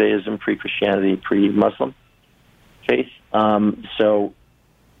 pre-Judaism, pre-Christianity, pre-Muslim faith. And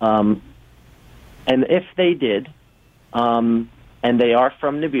if they did, and they are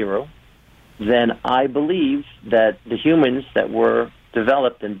from Nibiru, then I believe that the humans that were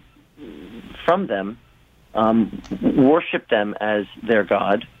developed from them worship them as their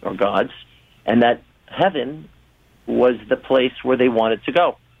god or gods, and that heaven was the place where they wanted to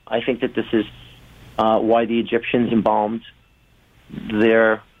go. I think that this is why the Egyptians embalmed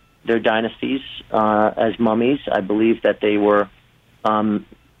their dynasties as mummies. I believe that they were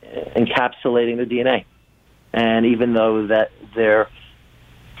encapsulating the DNA, and even though that their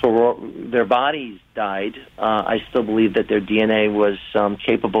bodies died, I still believe that their DNA was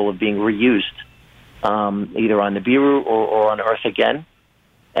capable of being reused, either on Nibiru or on Earth again.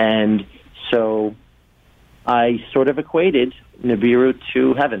 And so I sort of equated Nibiru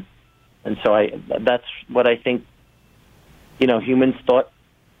to heaven. And so that's what I think, humans thought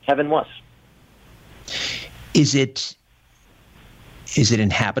heaven was. Is it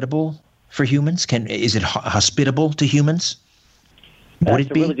inhabitable for humans? Is it hospitable to humans?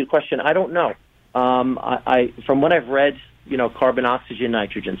 That's a really good question. I don't know. I from what I've read, carbon, oxygen,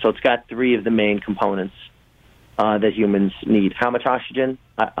 nitrogen. So it's got three of the main components that humans need. How much oxygen?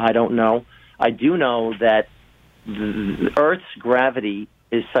 I don't know. I do know that the Earth's gravity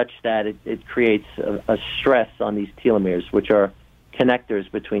is such that it creates a stress on these telomeres, which are connectors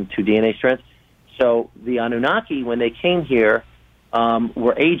between two DNA strands. So the Anunnaki, when they came here,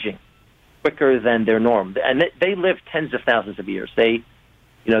 were aging quicker than their norm. And they lived tens of thousands of years.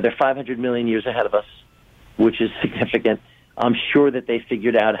 They're 500 million years ahead of us, which is significant. I'm sure that they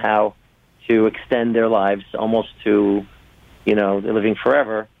figured out how to extend their lives almost to, they're living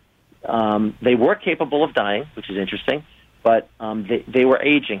forever. They were capable of dying, which is interesting, but they were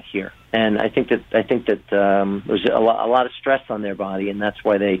aging here. And I think that there was a lot of stress on their body, and that's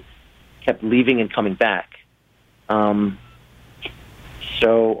why they kept leaving and coming back.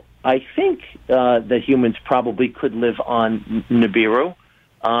 So I think that humans probably could live on Nibiru,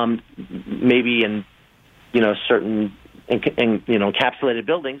 maybe in certain encapsulated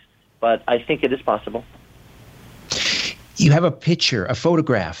buildings, but I think it is possible. You have a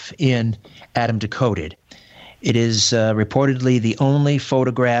photograph in Adam Decoded. It is reportedly the only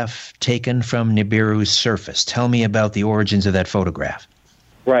photograph taken from Nibiru's surface. Tell me about the origins of that photograph.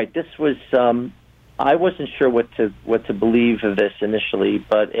 Right. This was I wasn't sure what to believe of this initially,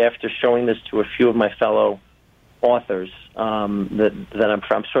 but after showing this to a few of my fellow authors, that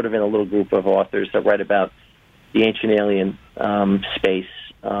I'm sort of in a little group of authors that write about the ancient alien space.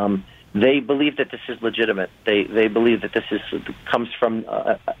 They believe that this is legitimate. They believe that this comes from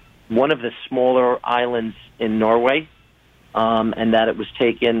one of the smaller islands in Norway, and that it was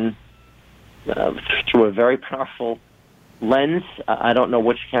taken through a very powerful lens. I don't know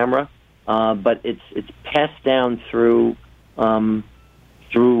which camera, but it's passed down through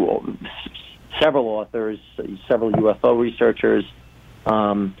several authors, several UFO researchers,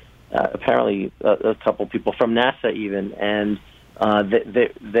 apparently a couple people from NASA even, and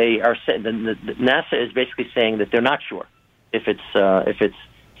they are saying NASA is basically saying that they're not sure if it's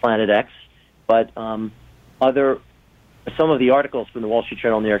Planet X, but other some of the articles from the Wall Street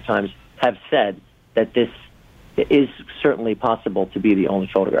Journal and New York Times have said that this is certainly possible to be the only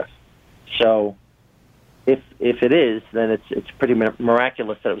photograph. So if it is, then it's pretty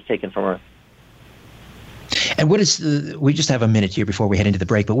miraculous that it was taken from Earth. And what is we just have a minute here before we head into the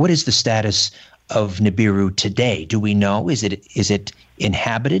break, but what is the status of Nibiru today? Do we know? Is it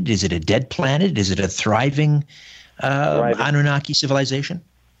inhabited? Is it a dead planet? Is it a thriving Anunnaki civilization?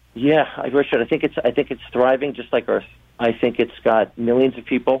 Yeah, Richard, I think it's thriving just like Earth. I think it's got millions of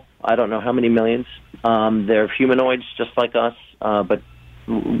people. I don't know how many millions. They're humanoids just like us, but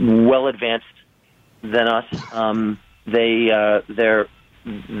well advanced than us. They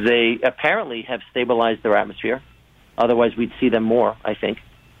apparently have stabilized their atmosphere. Otherwise, we'd see them more, I think.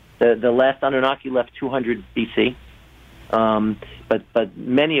 The last Anunnaki left 200 BC, but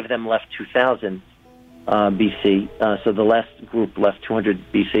many of them left 2000 BC. So the last group left 200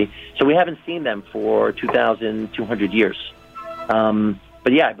 BC. So we haven't seen them for 2,200 years.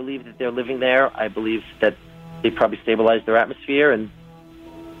 But yeah, I believe that they're living there. I believe that they probably stabilized their atmosphere, and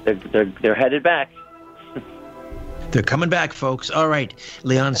they're headed back. They're coming back, folks. All right.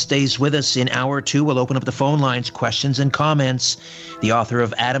 Leon stays with us in hour 2. We'll open up the phone lines, questions and comments. The author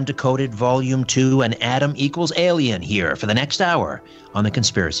of Adam Decoded, Volume 2, and Adam Equals Alien here for the next hour on The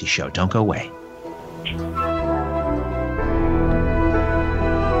Conspiracy Show. Don't go away.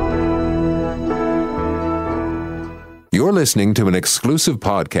 You're listening to an exclusive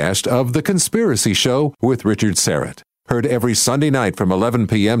podcast of The Conspiracy Show with Richard Serrett. Heard every Sunday night from 11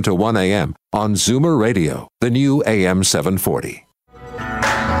 p.m. to 1 a.m. on Zoomer Radio, the new AM 740.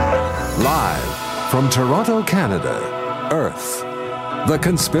 Live from Toronto, Canada, Earth. The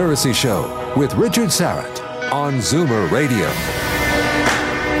Conspiracy Show with Richard Serrett on Zoomer Radio.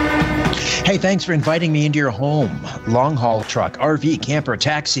 Hey, thanks for inviting me into your home. Long-haul truck, RV, camper,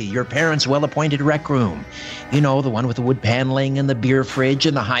 taxi, your parents' well-appointed rec room. You know, the one with the wood paneling and the beer fridge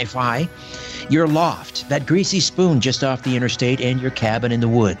and the hi-fi. Your loft, that greasy spoon just off the interstate, and your cabin in the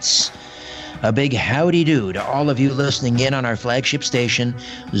woods. A big howdy-do to all of you listening in on our flagship station,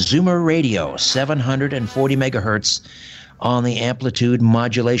 Zoomer Radio, 740 megahertz on the amplitude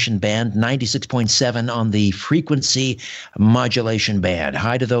modulation band, 96.7 on the frequency modulation band.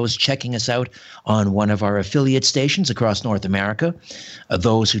 Hi to those checking us out on one of our affiliate stations across North America,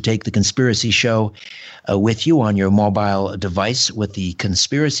 those who take The Conspiracy Show with you on your mobile device with the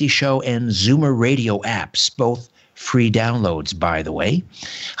Conspiracy Show and Zoomer Radio apps, both free downloads, by the way.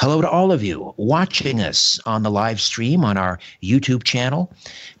 Hello to all of you watching us on the live stream on our YouTube channel.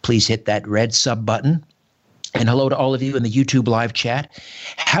 Please hit that red sub button. And hello to all of you in the YouTube live chat.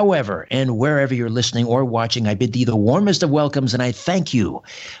 However, and wherever you're listening or watching, I bid thee the warmest of welcomes, and I thank you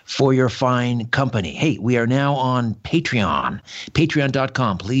for your fine company. Hey, we are now on Patreon,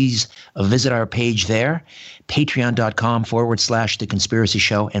 patreon.com. Please visit our page there, patreon.com/The Conspiracy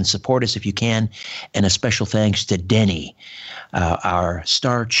Show, and support us if you can. And a special thanks to Denny, our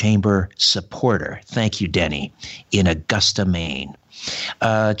Star Chamber supporter. Thank you, Denny, in Augusta, Maine.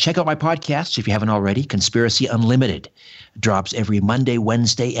 Check out my podcasts if you haven't already. Conspiracy Unlimited drops every Monday,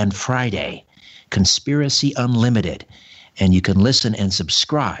 Wednesday, and Friday. Conspiracy Unlimited. And you can listen and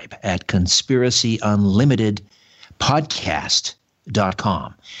subscribe at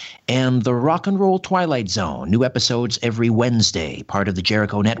conspiracyunlimitedpodcast.com. And the Rock and Roll Twilight Zone, new episodes every Wednesday, part of the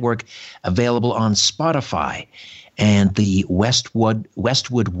Jericho Network, available on Spotify and the Westwood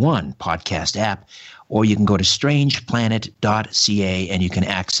One podcast app. Or you can go to strangeplanet.ca and you can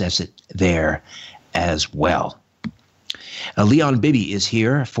access it there as well. Leon Bibi is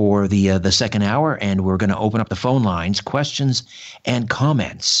here for the second hour, and we're going to open up the phone lines, questions and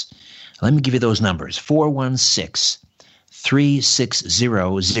comments. Let me give you those numbers,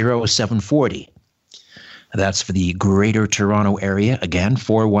 416-360-0740. That's for the Greater Toronto Area. Again,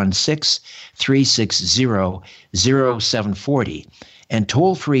 416-360-0740. And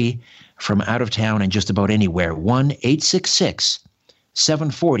toll free from out of town and just about anywhere,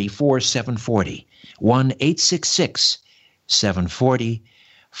 1-866-740-4740.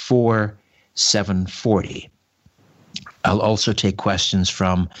 1-866-740-4740. I'll also take questions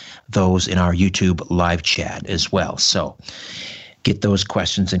from those in our YouTube live chat as well. So get those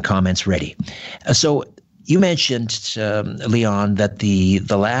questions and comments ready. So you mentioned, Leon, that the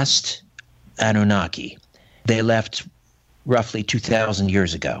last Anunnaki, they left roughly 2,000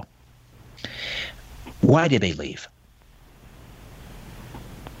 years ago. Why did they leave?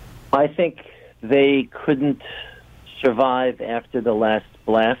 I think they couldn't survive after the last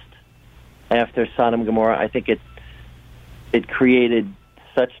blast, after Sodom and Gomorrah. I think it created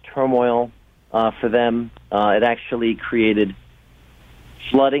such turmoil for them. It actually created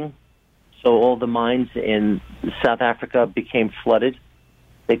flooding. So all the mines in South Africa became flooded.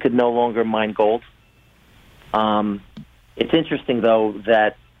 They could no longer mine gold. It's interesting, though,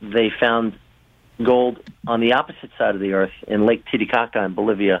 that they found gold on the opposite side of the earth in Lake Titicaca in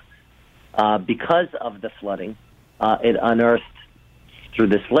Bolivia. Because of the flooding, it unearthed, through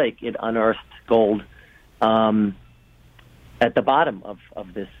this lake, it unearthed gold at the bottom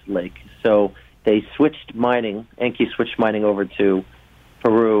of this lake. So they switched mining, Enki switched mining over to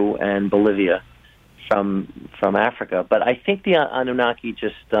Peru and Bolivia from Africa. But I think the Anunnaki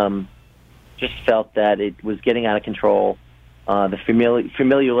just felt that it was getting out of control. The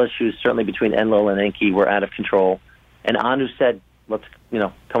familial issues, certainly between Enlil and Enki, were out of control. And Anu said, "Let's,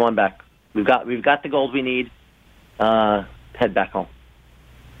 come on back. We've got the gold we need. Head back home."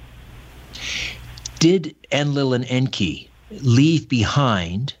 Did Enlil and Enki leave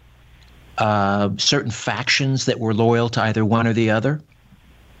behind certain factions that were loyal to either one or the other?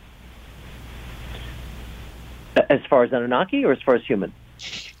 As far as Anunnaki, or as far as human?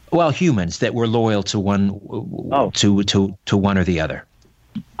 Well, humans that were loyal to one, to one or the other.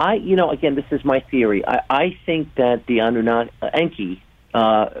 Again, this is my theory. I think that the Enki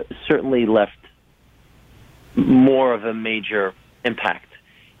certainly left more of a major impact.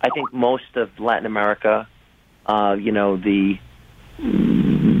 I think most of Latin America, the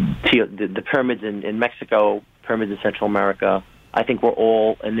pyramids in Mexico, pyramids in Central America, I think were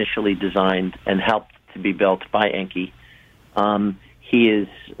all initially designed and helped to be built by Enki. He is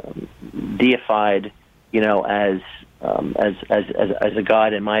deified, as a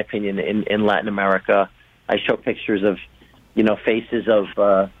god, in my opinion, in Latin America. I show pictures of, faces of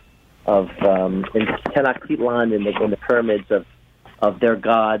in Tenochtitlan in the pyramids of their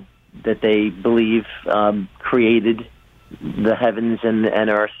god that they believe created the heavens and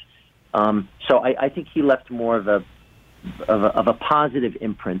earth. So I think he left more of a positive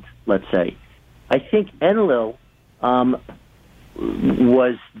imprint, let's say. I think Enlil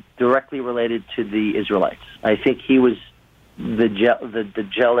was directly related to the Israelites. I think he was the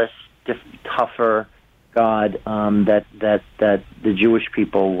jealous, tougher god that the Jewish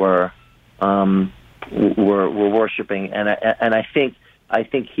people were worshiping, and I think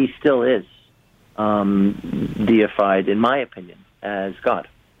he still is deified, in my opinion, as God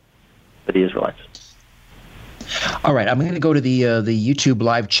for the Israelites. All right, I'm going to go to the YouTube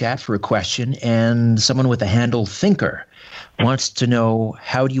live chat for a question, and someone with the handle Thinker wants to know,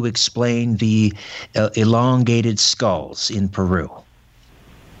 how do you explain the elongated skulls in Peru?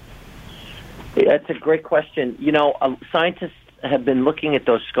 That's a great question. Scientists have been looking at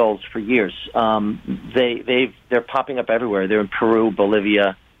those skulls for years. They're popping up everywhere. They're in Peru,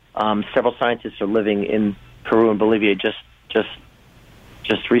 Bolivia. Several scientists are living in Peru and Bolivia, just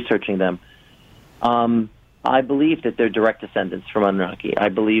researching them. I believe that they're direct descendants from Anunnaki. I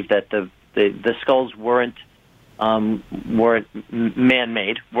believe that the skulls weren't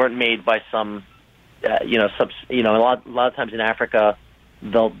man-made, weren't made by some, a lot of times in Africa,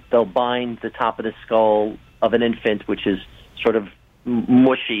 they'll bind the top of the skull of an infant, which is sort of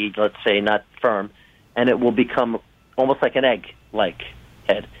mushy, let's say, not firm, and it will become almost like an egg-like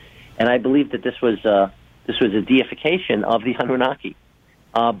head. And I believe that this was a deification of the Anunnaki.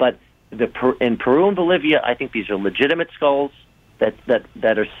 But in Peru and Bolivia, I think these are legitimate skulls that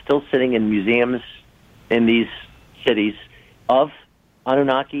are still sitting in museums in these cities of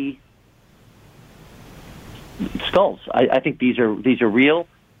Anunnaki skulls. I think these are real.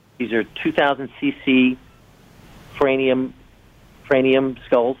 These are 2,000 cc cranium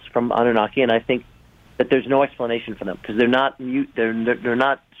skulls from Anunnaki, and I think that there's no explanation for them because they're not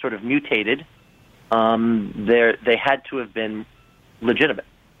sort of mutated. They had to have been legitimate.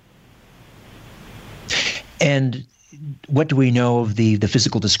 And what do we know of the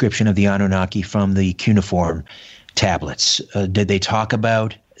physical description of the Anunnaki from the cuneiform tablets? Did they talk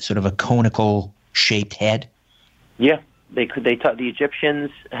about sort of a conical shaped head? Yeah, they could. The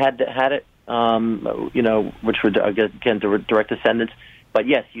Egyptians had it, which were again direct descendants. But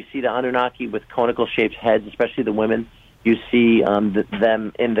yes, you see the Anunnaki with conical shaped heads, especially the women. You see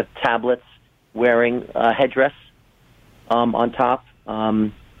them in the tablets wearing a headdress on top.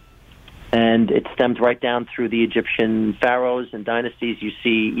 And it stemmed right down through the Egyptian pharaohs and dynasties. You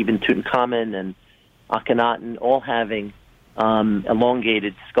see even Tutankhamun and Akhenaten all having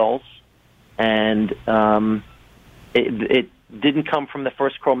elongated skulls. And it didn't come from the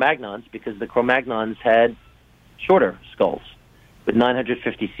first Cro-Magnons because the Cro-Magnons had shorter skulls with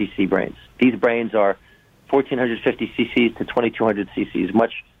 950 cc brains. These brains are 1,450 cc's to 2,200 cc's,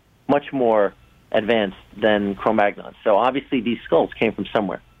 much more advanced than Cro-Magnons. So obviously these skulls came from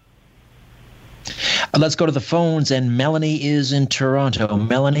somewhere. Let's go to the phones, and Melanie is in Toronto.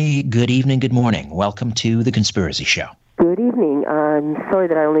 Melanie, good evening, good morning. Welcome to The Conspiracy Show. Good evening. I'm sorry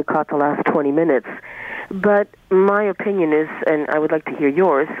that I only caught the last 20 minutes, but my opinion is, and I would like to hear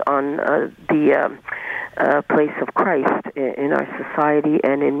yours, on the place of Christ in our society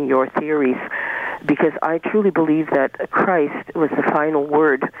and in your theories, because I truly believe that Christ was the final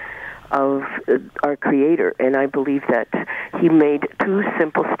word of our Creator, and I believe that he made two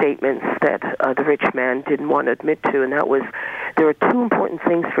simple statements that the rich man didn't want to admit to, and that was, there are two important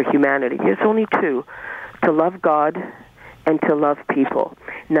things for humanity. There's only two: to love God and to love people.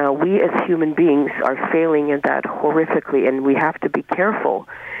 Now, we as human beings are failing at that horrifically, and we have to be careful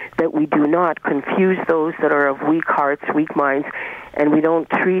that we do not confuse those that are of weak hearts, weak minds, and we don't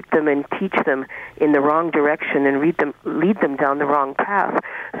treat them and teach them in the wrong direction and lead them down the wrong path,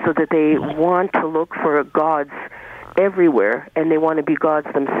 so that they want to look for gods everywhere, and they want to be gods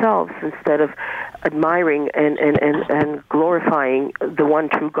themselves instead of admiring and glorifying the one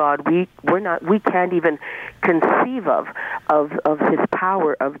true God. We can't even conceive of his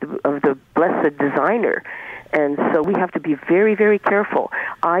power, of the blessed designer. And so we have to be very, very careful.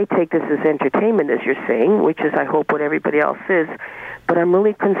 I take this as entertainment, as you're saying, which is, I hope, what everybody else is. But I'm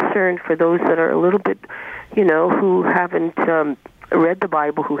really concerned for those that are a little bit, who haven't read the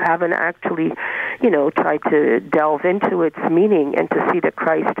Bible, who haven't actually, tried to delve into its meaning and to see that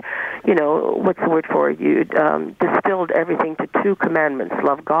Christ, what's the word for you, distilled everything to two commandments: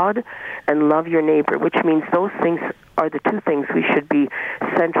 love God and love your neighbor, which means those things are the two things we should be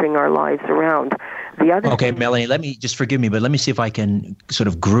centering our lives around. The other Okay, thing, Melanie, let me just, forgive me, but let me see if I can sort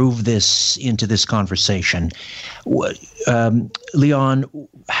of groove this into this conversation. Leon,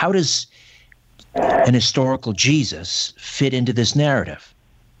 how does an historical Jesus fit into this narrative?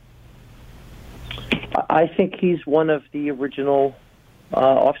 I think he's one of the original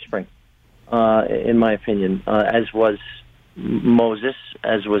offspring, in my opinion, as was Moses,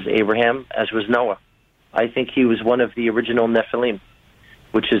 as was Abraham, as was Noah. I think he was one of the original Nephilim,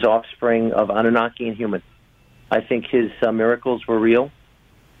 which is offspring of Anunnaki and human. I think his miracles were real.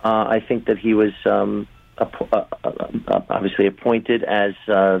 I think that he was obviously appointed as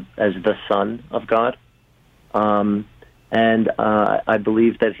the Son of God. And I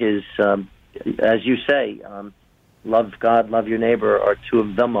believe that his, as you say, love God, love your neighbor are two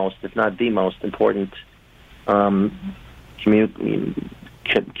of the most, if not the most important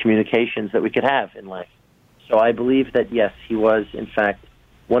communications that we could have in life. So I believe that, yes, he was, in fact,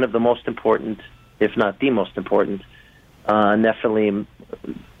 one of the most important, if not the most important, Nephilim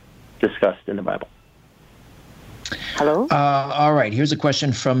discussed in the Bible. hello? All right, here's a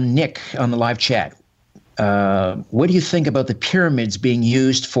question from Nick on the live chat. What do you think about the pyramids being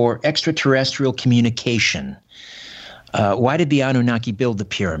used for extraterrestrial communication? Why did the Anunnaki build the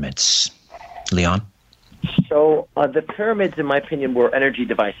pyramids, Leon? So the pyramids, in my opinion, were energy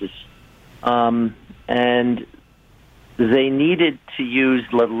devices. And they needed to use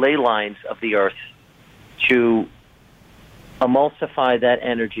the ley lines of the earth to emulsify that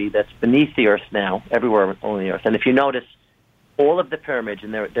energy that's beneath the earth now, everywhere on the earth. And if you notice, all of the pyramids,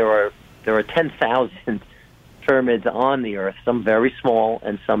 and there are 10,000 pyramids on the earth, some very small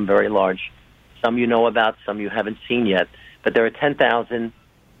and some very large. Some you know about, some you haven't seen yet. But there are 10,000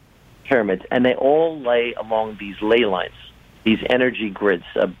 pyramids, and they all lay along these ley lines, these energy grids.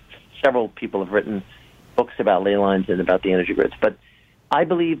 Several people have written books about ley lines and about the energy grids. But I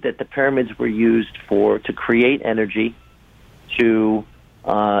believe that the pyramids were used to create energy, to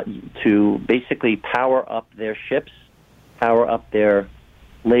basically power up their ships, power up their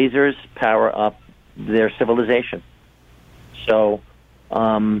lasers, power up their civilization. So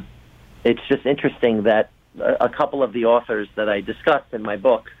it's just interesting that a couple of the authors that I discussed in my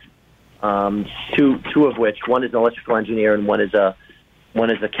book, two of which, one is an electrical engineer and one is a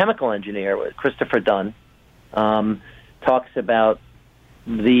chemical engineer, Christopher Dunn, talks about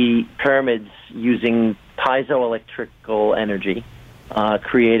the pyramids using piezoelectrical energy,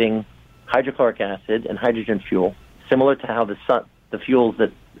 creating hydrochloric acid and hydrogen fuel, similar to how the fuels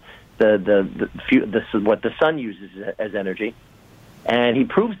that what the sun uses as energy. And he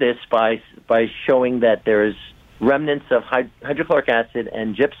proves this by showing that there's remnants of hydrochloric acid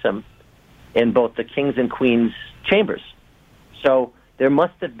and gypsum in both the king's and queen's chambers. So there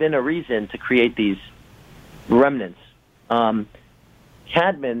must have been a reason to create these remnants.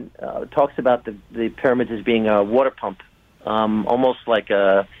 Cadman talks about the pyramids as being a water pump, almost like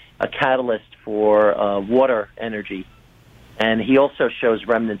a catalyst for water energy. And he also shows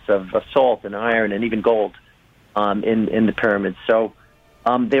remnants of salt and iron and even gold in the pyramids. So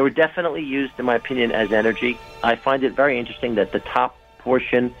they were definitely used, in my opinion, as energy. I find it very interesting that the top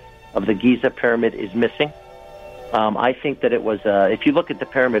portion of the Giza pyramid is missing. I think that it was, if you look at the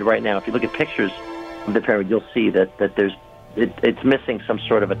pyramid right now, if you look at pictures of the pyramid, you'll see that it's missing some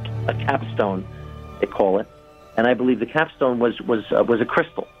sort of a capstone, they call it. And I believe the capstone was a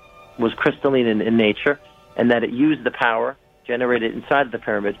crystal, was crystalline in nature, and that it used the power generated inside of the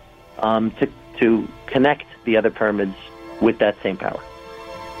pyramid to connect the other pyramids with that same power.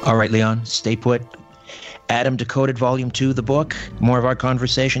 All right, Leon, stay put. Adam Decoded Volume 2, the book. More of our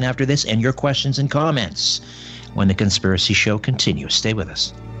conversation after this, and your questions and comments when The Conspiracy Show continues. Stay with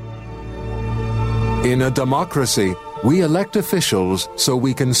us. In a democracy, we elect officials so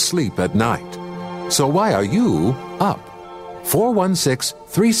we can sleep at night. So why are you up?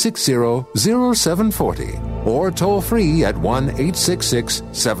 416-360-0740 or toll free at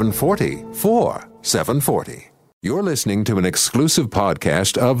 1-866-740-4740. You're listening to an exclusive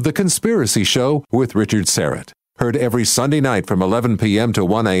podcast of The Conspiracy Show with Richard Serrett. Heard every Sunday night from 11 p.m. to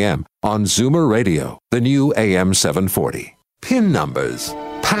 1 a.m. on Zoomer Radio, the new AM 740. PIN numbers,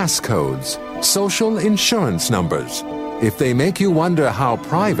 passcodes, social insurance numbers. If they make you wonder how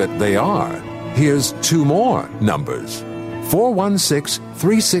private they are, here's two more numbers.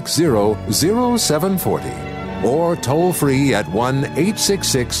 416-360-0740 or toll free at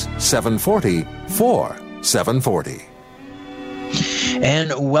 1-866-740-4740.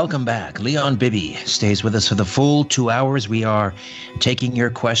 And welcome back. Leon Bibi stays with us for the full 2 hours. We are taking your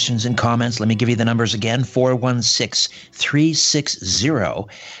questions and comments. Let me give you the numbers again.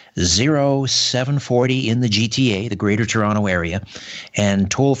 416-360-0740 in the GTA, the Greater Toronto Area. And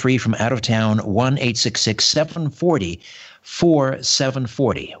toll free from out of town,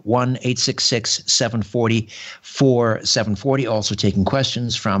 1-866-740-4740. 1-866-740-4740. Also taking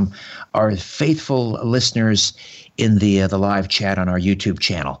questions from our faithful listeners in the live chat on our YouTube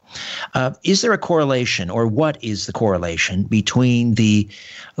channel. Is there a correlation, or what is the correlation between the,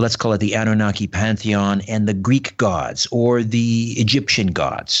 let's call it the Anunnaki pantheon, and the Greek gods or the Egyptian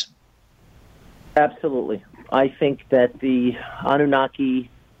gods? Absolutely. I think that the Anunnaki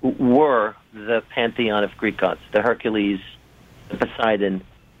were the pantheon of Greek gods, the Hercules, the Poseidon,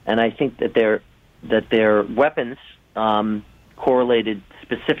 and I think that their weapons correlated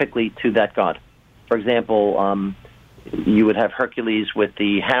specifically to that god. For example, you would have Hercules with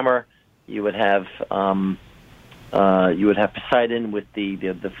the hammer. You would have Poseidon with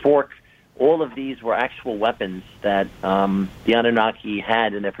the fork. All of these were actual weapons that the Anunnaki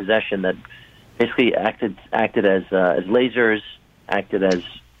had in their possession that basically acted as lasers, acted as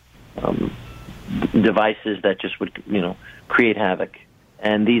devices that just would create havoc.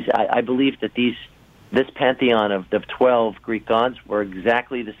 And I believe that this pantheon of the 12 Greek gods were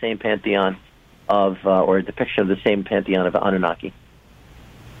exactly the same pantheon or a depiction of the same pantheon of Anunnaki.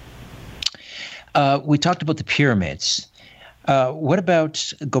 We talked about the pyramids. What about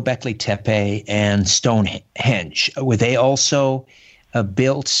Göbekli Tepe and Stonehenge? Were they also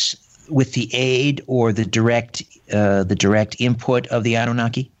built with the aid or the direct input of the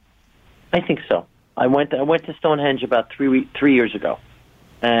Anunnaki? I think so. I went to Stonehenge about three years ago,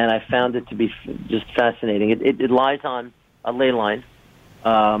 and I found it to be just fascinating. It lies on a ley line.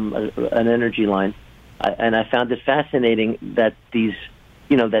 An energy line, and I found it fascinating that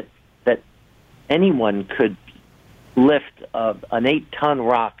that anyone could lift an 8-ton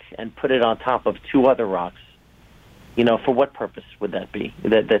rock and put it on top of two other rocks. For what purpose would that be?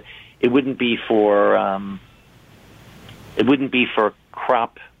 That it wouldn't be for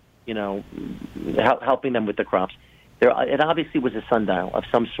crop, helping them with the crops. It obviously was a sundial of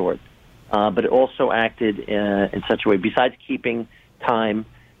some sort, but it also acted in such a way. Besides keeping time,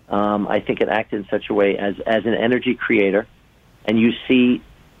 I think it acted in such a way as an energy creator, and you see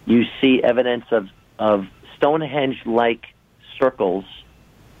evidence of Stonehenge-like circles.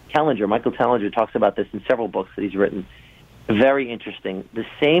 Michael Tellinger talks about this in several books that he's written. Very interesting. The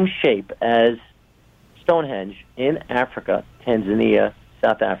same shape as Stonehenge in Africa, Tanzania,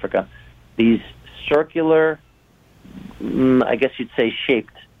 South Africa. These circular, I guess you'd say,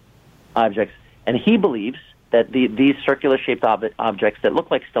 shaped objects, and he believes that these circular-shaped objects that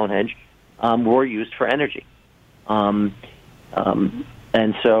look like Stonehenge were used for energy. And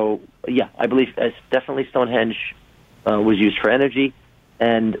so, I believe definitely Stonehenge was used for energy.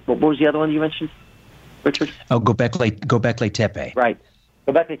 And what was the other one you mentioned, Richard? Oh, Göbekli Tepe. Right.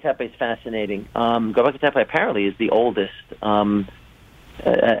 Göbekli Tepe is fascinating. Göbekli Tepe apparently is the oldest,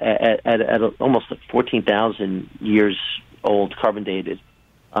 at almost 14,000 years old, carbon dated.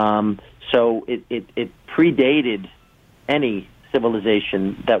 So it predated any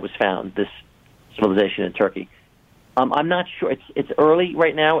civilization that was found, this civilization in Turkey. I'm not sure. It's early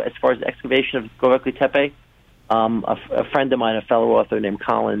right now as far as the excavation of Göbekli Tepe. A friend of mine, a fellow author named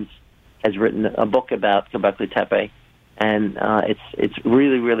Collins, has written a book about Göbekli Tepe, and it's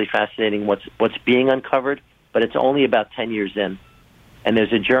really, really fascinating what's being uncovered, but it's only about 10 years in. And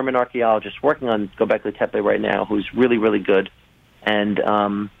there's a German archaeologist working on Göbekli Tepe right now who's really, really good, and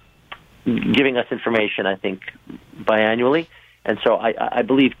giving us information, I think, biannually. And so I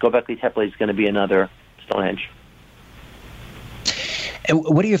believe Göbekli Tepe is going to be another Stonehenge. And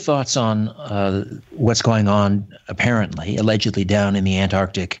what are your thoughts on what's going on, allegedly down in the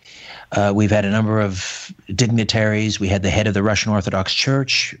Antarctic? We've had a number of dignitaries. We had the head of the Russian Orthodox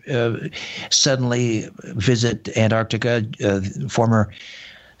Church suddenly visit Antarctica. Former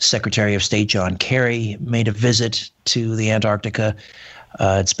Secretary of State John Kerry made a visit to the Antarctica.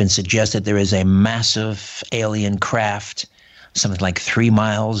 It's been suggested there is a massive alien craft, something like 3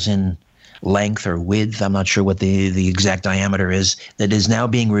 miles in length or width, I'm not sure what the exact diameter is, that is now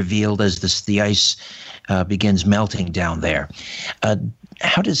being revealed as the ice begins melting down there.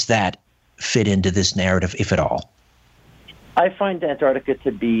 How does that fit into this narrative, if at all? I find Antarctica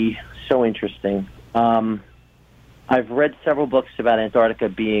to be so interesting. I've read several books about Antarctica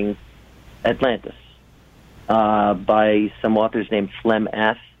being Atlantis by some authors named Flem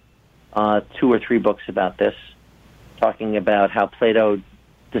Ath, 2 or 3 books about this, talking about how Plato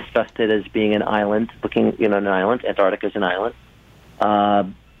discussed it as being an island, an island. Antarctica is an island,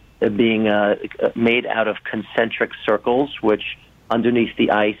 being made out of concentric circles, which underneath the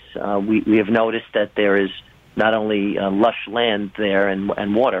ice, we have noticed that there is not only lush land there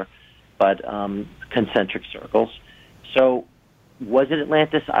and water, but concentric circles. So, was it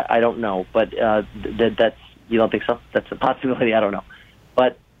Atlantis? I don't know, but that's, you don't think so? That's a possibility. I don't know,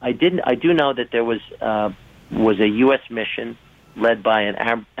 but I do know that there was a U.S. mission led by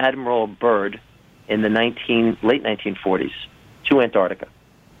an Admiral Byrd in the late 1940s to Antarctica.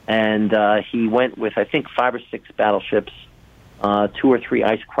 And he went with, I think, 5 or 6 battleships, 2 or 3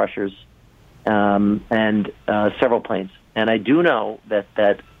 ice crushers, and several planes. And I do know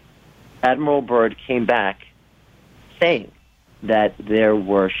that Admiral Byrd came back saying that there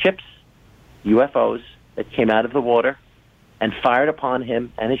were ships, UFOs, that came out of the water and fired upon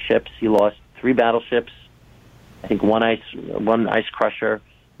him and his ships. He lost 3 battleships, I think one ice crusher,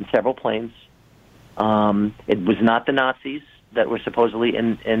 and several planes. It was not the Nazis that were supposedly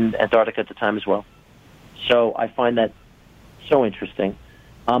in Antarctica at the time as well. So I find that so interesting.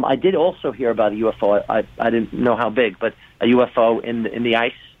 I did also hear about a UFO. I didn't know how big, but a UFO in the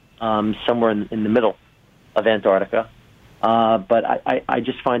ice somewhere in the middle of Antarctica. But I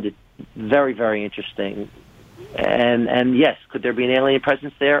just find it very, very interesting. And yes, could there be an alien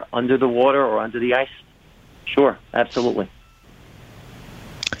presence there under the water or under the ice? Sure, absolutely.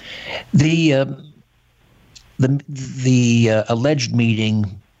 The alleged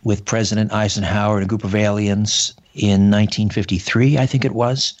meeting with President Eisenhower and a group of aliens in 1953, I think it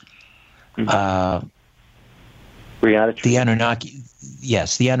was. Mm-hmm. The Anunnaki.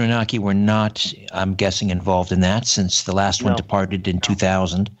 Yes, the Anunnaki were not, I'm guessing, involved in that, since the last one departed in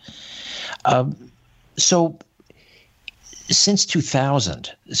 2000. So. Since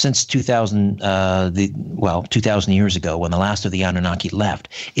 2000, 2000 years ago, when the last of the Anunnaki left,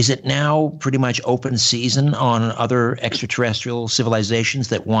 is it now pretty much open season on other extraterrestrial civilizations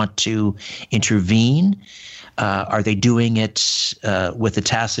that want to intervene? Are they doing it with the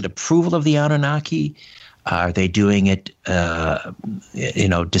tacit approval of the Anunnaki? Are they doing it,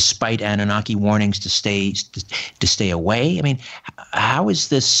 despite Anunnaki warnings to stay away? I mean, how is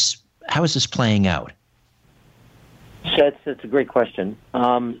this playing out? So that's a great question.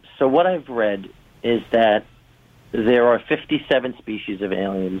 So what I've read is that there are 57 species of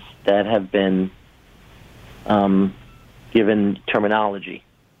aliens that have been given terminology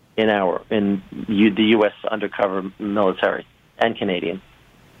in the U.S. undercover military and Canadian.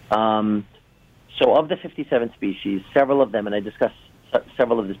 So of the 57 species, several of them, and I discuss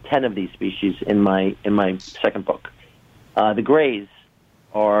several of the 10 of these species in my second book. The Greys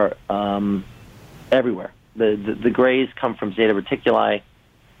are everywhere. The Greys come from Zeta Reticuli,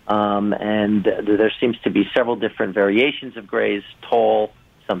 and there seems to be several different variations of Greys, tall,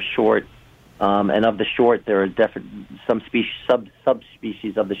 some short, and of the short, there are some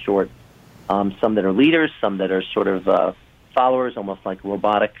subspecies of the short, some that are leaders, some that are sort of followers, almost like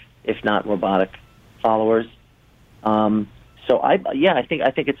robotic, if not robotic, followers. So I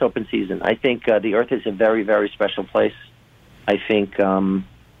think it's open season. I think the Earth is a very, very special place. I think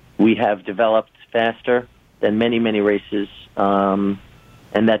we have developed faster than many, many races, and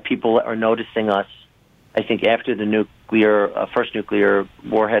that people are noticing us. I think after the first nuclear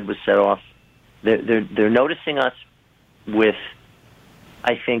warhead was set off, they're noticing us with,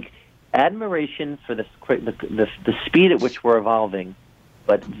 I think, admiration for the speed at which we're evolving,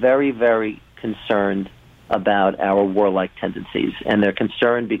 but very, very concerned about our warlike tendencies. And they're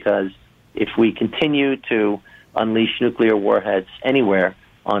concerned because if we continue to unleash nuclear warheads anywhere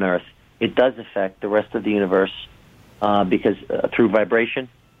on Earth, it does affect the rest of the universe because through vibration,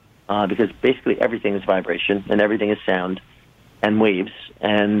 because basically everything is vibration and everything is sound and waves,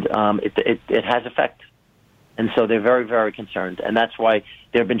 and it has effect. And so they're very, very concerned. And that's why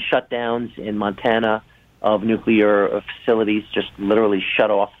there have been shutdowns in Montana of nuclear facilities, just literally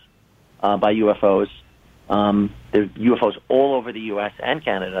shut off by UFOs. There are UFOs all over the U.S. and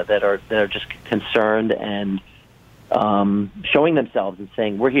Canada that are just concerned and showing themselves and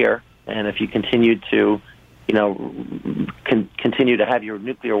saying, "We're here, and if you continue to, continue to have your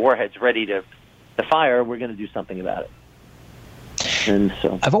nuclear warheads ready to fire, we're going to do something about it." And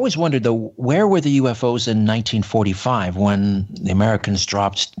so, I've always wondered, though, where were the UFOs in 1945 when the Americans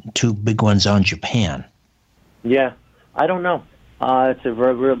dropped 2 big ones on Japan? Yeah, I don't know. It's a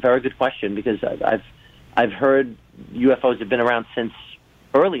very, very good question, because I've heard UFOs have been around since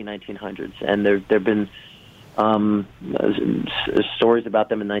early 1900s, and there've been stories about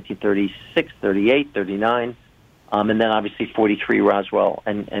them in 1936, 38, 39, and then obviously 43 Roswell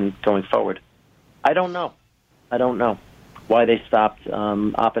and going forward. I don't know why they stopped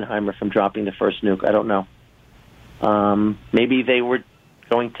Oppenheimer from dropping the first nuke. I don't know. Maybe they were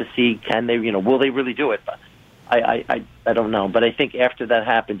going to see, will they really do it? But I don't know. But I think after that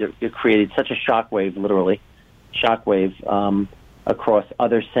happened, it created such a shockwave, literally, across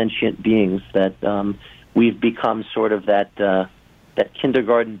other sentient beings that we've become sort of that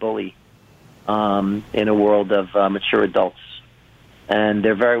kindergarten bully in a world of mature adults. And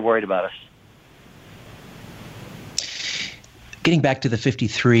they're very worried about us. Getting back to the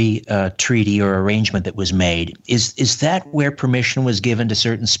 53 treaty or arrangement that was made, is that where permission was given to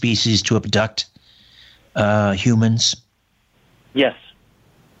certain species to abduct humans? Yes.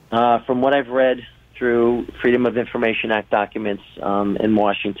 From what I've read through Freedom of Information Act documents in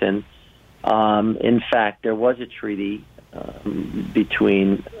Washington, in fact, there was a treaty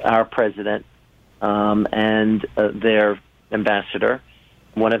between our president and their ambassador,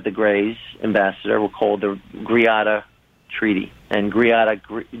 one of the Greys' ambassador, called the Greada Treaty, and Greada,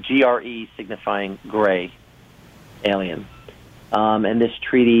 G-R-E, signifying gray alien. And this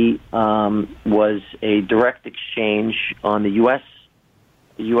treaty was a direct exchange on the U.S.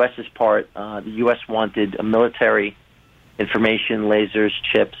 The U.S.'s part. The U.S. wanted a military information, lasers,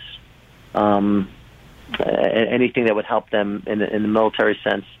 chips, anything that would help them in the military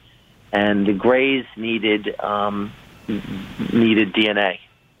sense. And the Greys needed DNA,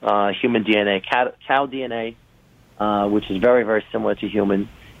 human DNA, cow DNA, which is very, very similar to human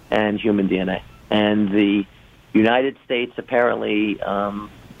DNA. And the United States apparently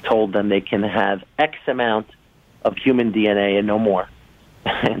told them they can have X amount of human DNA and no more.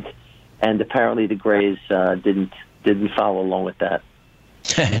 And apparently the Greys didn't follow along with that.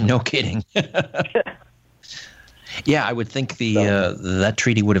 No kidding. Yeah, I would think that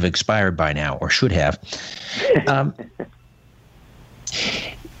treaty would have expired by now, or should have.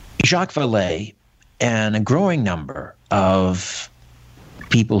 Jacques Vallée and a growing number of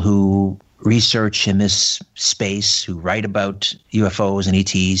people who research in this space, who write about UFOs and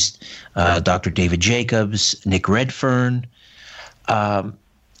ETs, Dr. David Jacobs, Nick Redfern,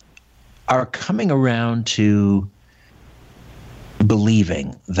 are coming around to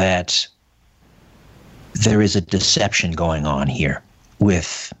believing that there is a deception going on here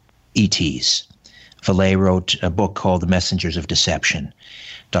with ETs. Vallée wrote a book called The Messengers of Deception.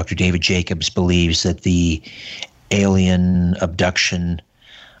 Dr. David Jacobs believes that the alien abduction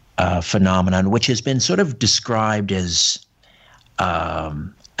phenomenon, which has been sort of described as,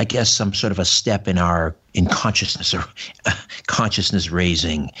 I guess, some sort of a step in consciousness or consciousness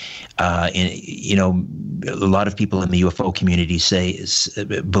raising. A lot of people in the UFO community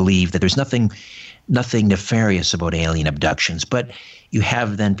believe that there's nothing nefarious about alien abductions, but you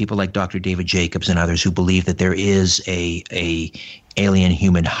have then people like Dr. David Jacobs and others who believe that there is a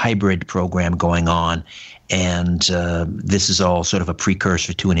alien-human hybrid program going on, and this is all sort of a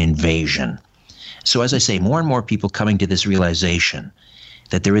precursor to an invasion. So as I say, more and more people coming to this realization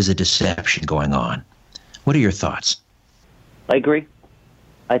that there is a deception going on. What are your thoughts? I agree.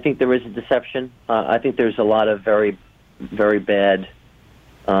 I think there is a deception. I think there's a lot of very, very bad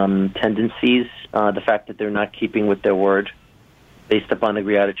tendencies. The fact that they're not keeping with their word, based upon the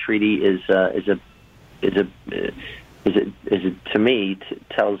Greada Treaty, to me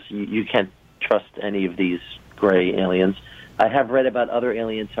tells you can't trust any of these gray aliens. I have read about other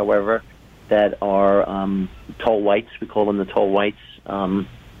aliens, however, that are tall whites. We call them the tall whites from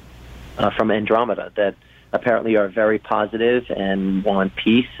Andromeda. That apparently are very positive and want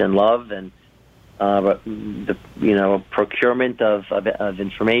peace and love and procurement of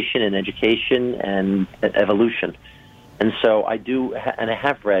information and education and evolution. And so I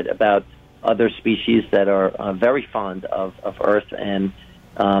have read about other species that are very fond of Earth and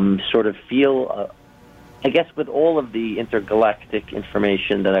sort of feel, I guess, with all of the intergalactic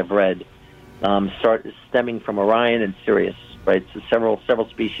information that I've read, stemming from Orion and Sirius, right? So several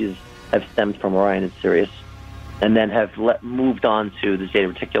species have stemmed from Orion and Sirius, and then have moved on to the Zeta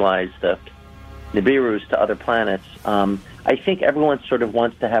Reticuli, the Nibiru's, to other planets. I think everyone sort of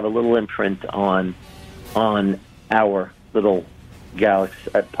wants to have a little imprint on our little galaxy,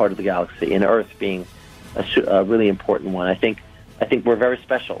 part of the galaxy, and Earth being a really important one. I think we're very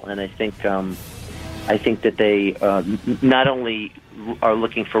special, and I think that they not only are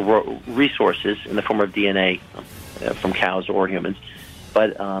looking for resources in the form of DNA from cows or humans,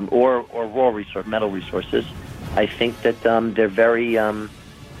 but or raw metal resources. I think that they're very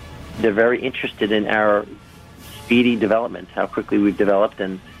interested in our speedy development, how quickly we've developed,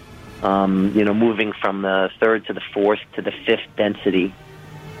 and moving from the third to the fourth to the fifth density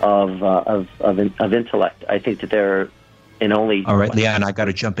of intellect. I think that they're in only. All right, Leon, I got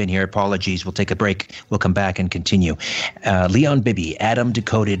to jump in here. Apologies. We'll take a break. We'll come back and continue. Leon Bibi, Adam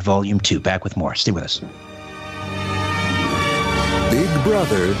Decoded, Volume 2. Back with more. Stay with us. Big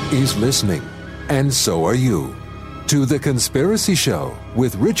Brother is listening, and so are you, to The Conspiracy Show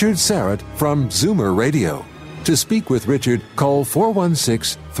with Richard Serrett from Zoomer Radio. To speak with Richard, call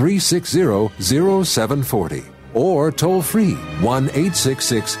 416-360-0740 or toll free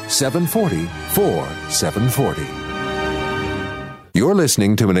 1-866-740-4740. You're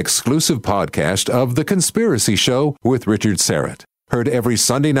listening to an exclusive podcast of The Conspiracy Show with Richard Serrett. Heard every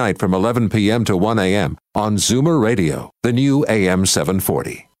Sunday night from 11 p.m. to 1 a.m. on Zoomer Radio, the new AM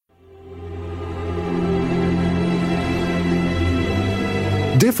 740.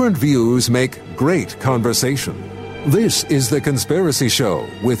 Different views make great conversation. This is The Conspiracy Show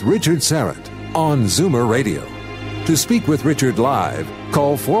with Richard Serrett on Zoomer Radio. To speak with Richard live,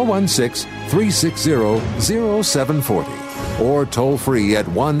 call 416-360-0740 or toll free at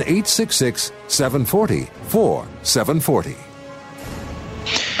 1-866-740-4740.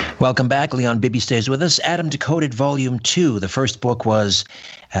 Welcome back. Leon Bibi stays with us. Adam Decoded, Volume 2. The first book was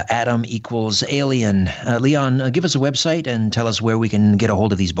Adam Equals Alien. Leon, give us a website and tell us where we can get a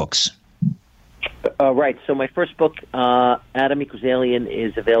hold of these books. Right. So my first book, Adam Equals Alien,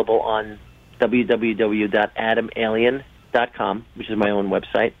 is available on www.adamalien.com, which is my own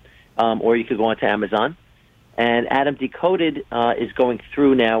website, or you could go onto Amazon. And Adam Decoded is going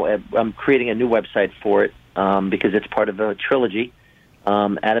through now. I'm creating a new website for it because it's part of a trilogy.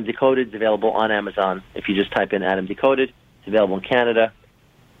 Adam Decoded is available on Amazon. If you just type in Adam Decoded, it's available in Canada,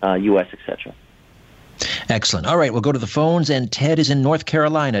 U.S., etc. Excellent. All right, we'll go to the phones, and Ted is in North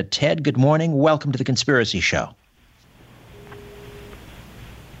Carolina. Ted, good morning. Welcome to The Conspiracy Show.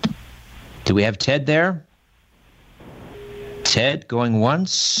 Do we have Ted there? Ted, going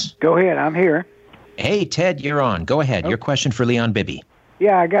once? Go ahead, I'm here. Hey, Ted, you're on. Go ahead. Your question for Leon Bibi.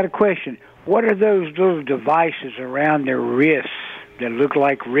 Yeah, I got a question. What are those little devices around their wrists that look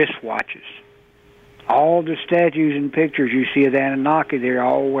like wristwatches? All the statues and pictures you see of the Anunnaki, they're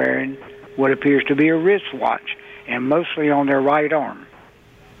all wearing what appears to be a wristwatch, and mostly on their right arm.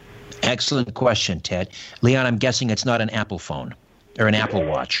 Excellent question, Ted. Leon, I'm guessing it's not an Apple phone or an Apple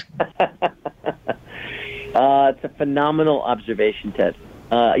Watch. It's a phenomenal observation, Ted.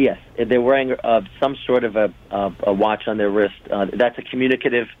 Yes, they're wearing some sort of a watch on their wrist. That's a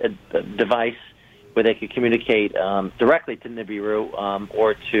communicative device where they can communicate directly to Nibiru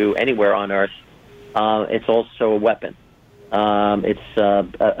or to anywhere on Earth. It's also a weapon.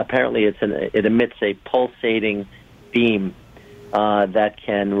 Apparently it emits a pulsating beam that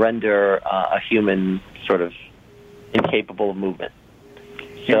can render a human sort of incapable of movement.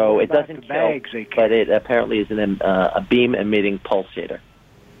 So it doesn't kill, but it apparently is a beam-emitting pulsator.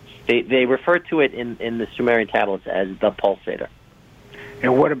 They refer to it in the Sumerian tablets as the pulsator.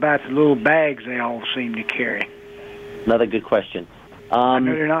 And what about the little bags they all seem to carry? Another good question. I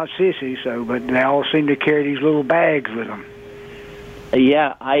know they're not sissies, but they all seem to carry these little bags with them.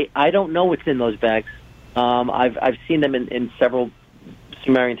 Yeah, I don't know what's in those bags. I've seen them in several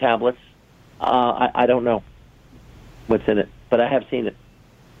Sumerian tablets. I don't know what's in it, but I have seen it.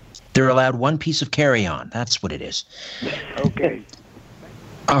 They're allowed one piece of carry-on. That's what it is. Okay.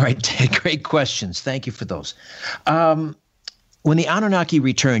 All right, great questions. Thank you for those. When the Anunnaki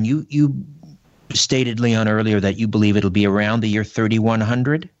return, you stated, Leon, earlier that you believe it'll be around the year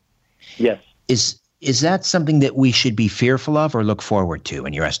 3100? Yes. Is that something that we should be fearful of or look forward to,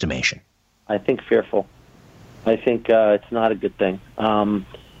 in your estimation? I think fearful. I think it's not a good thing.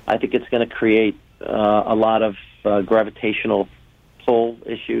 I think it's going to create a lot of gravitational pull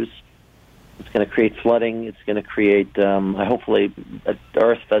issues. It's going to create flooding. It's going to create, hopefully, the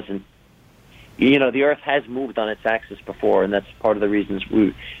Earth doesn't. The Earth has moved on its axis before, and that's part of the reasons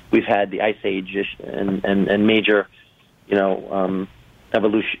we've had the Ice Age and major,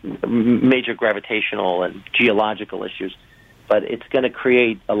 evolution, major gravitational and geological issues. But it's going to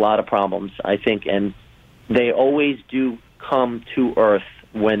create a lot of problems, I think, and they always do come to Earth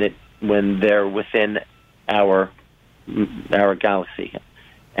when they're within our galaxy,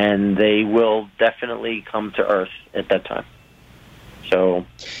 and they will definitely come to Earth at that time. So,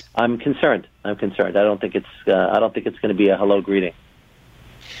 I'm concerned. I don't think it's going to be a hello greeting.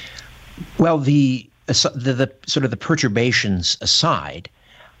 Well, the sort of the perturbations aside,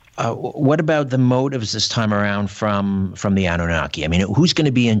 what about the motives this time around from the Anunnaki? I mean, who's going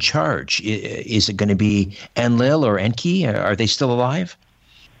to be in charge? Is it going to be Enlil or Enki? Are they still alive?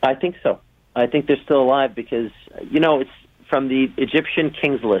 I think so. I think they're still alive because, it's from the Egyptian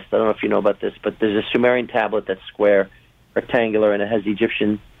kings list. I don't know if you know about this, but there's a Sumerian tablet that's square, rectangular, and it has the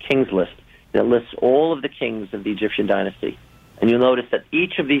Egyptian kings list. And it lists all of the kings of the Egyptian dynasty. And you'll notice that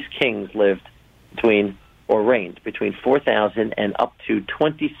each of these kings lived reigned between 4,000 and up to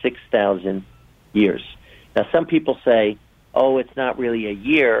 26,000 years. Now, some people say, "Oh, it's not really a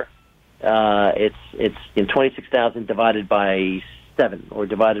year. It's 26,000 divided by 7 or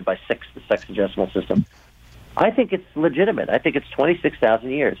divided by 6, the sexagesimal system." I think it's legitimate. I think it's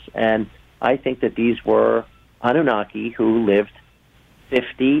 26,000 years, and I think that these were Anunnaki who lived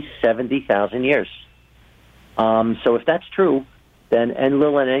 50, 70,000 years. So if that's true, then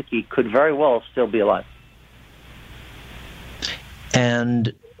Enlil and Enki could very well still be alive.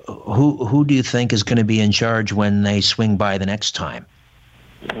 And who do you think is going to be in charge when they swing by the next time?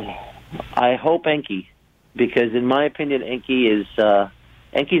 I hope Enki, because in my opinion, Enki's the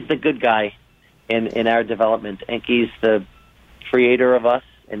good guy in our development. Enki's the creator of us,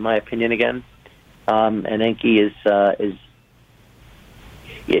 in my opinion, again. And Enki is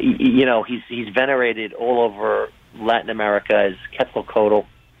he's venerated all over Latin America as Quetzalcoatl,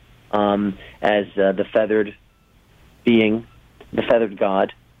 as the feathered being, the feathered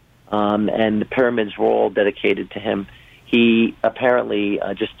god, and the pyramids were all dedicated to him. He apparently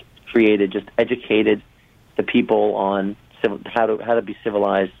just educated the people on how to be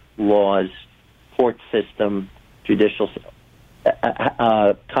civilized, laws, court system, judicial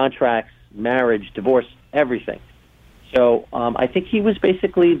contracts, marriage, divorce, everything. So I think he was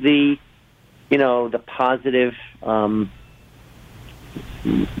basically the positive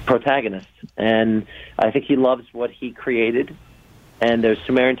protagonist, and I think he loves what he created. And there's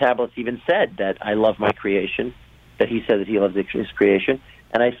Sumerian tablets even said that I love my creation. That he said that he loves his creation,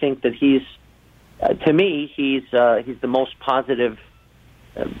 and I think that he's the most positive,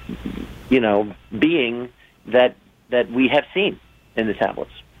 being that we have seen in the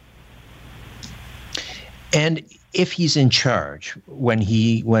tablets. And if he's in charge when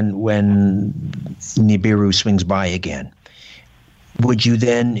Nibiru swings by again, would you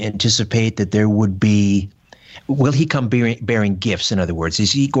then anticipate that there would be? Will he come bearing gifts? In other words,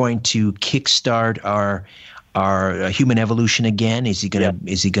 is he going to kickstart our human evolution again? Is he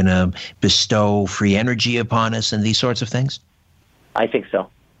going to bestow free energy upon us and these sorts of things? I think so.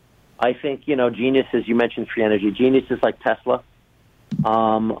 I think geniuses. You mentioned free energy. Geniuses like Tesla,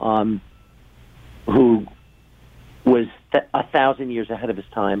 who was 1,000 years ahead of his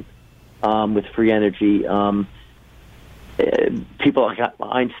time with free energy. People like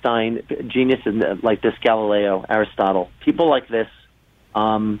Einstein, geniuses like this, Galileo, Aristotle, people like this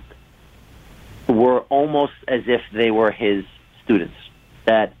were almost as if they were his students,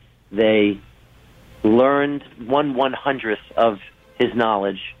 that they learned 1/100th of his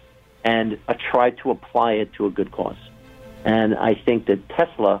knowledge and tried to apply it to a good cause. And I think that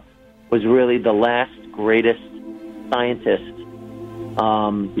Tesla was really the last greatest scientist,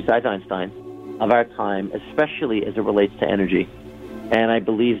 besides Einstein, of our time, especially as it relates to energy. And I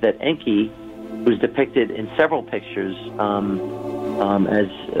believe that Enki, who's depicted in several pictures as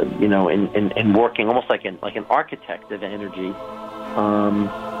in working almost like an architect of energy,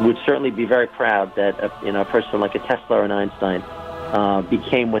 would certainly be very proud that a person like a Tesla or an Einstein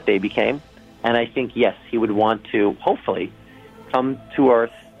became what they became. And I think, yes, he would want to hopefully come to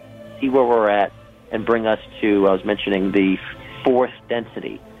Earth, see where we're at, and bring us to, I was mentioning, the fourth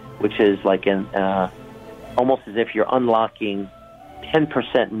density, which is like almost as if you're unlocking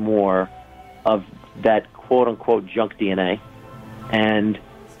 10% more of that quote-unquote junk DNA and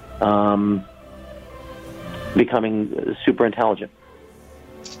becoming super intelligent.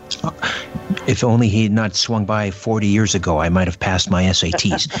 If only he had not swung by 40 years ago, I might have passed my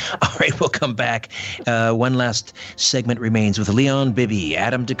SATs. All right, we'll come back. One last segment remains with Leon Bibi,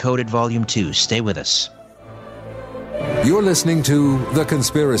 Adam Decoded Volume 2. Stay with us. You're listening to The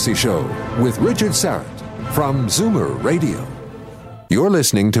Conspiracy Show with Richard Serrett from Zoomer Radio. You're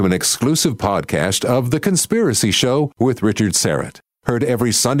listening to an exclusive podcast of The Conspiracy Show with Richard Serrett. Heard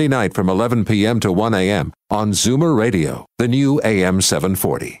every Sunday night from 11 p.m. to 1 a.m. on Zoomer Radio, the new AM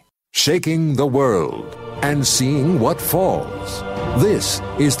 740. Shaking the world and seeing what falls. This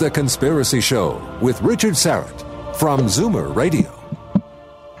is The Conspiracy Show with Richard Serrett from Zoomer Radio.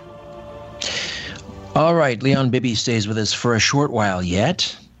 All right, Leon Bibi stays with us for a short while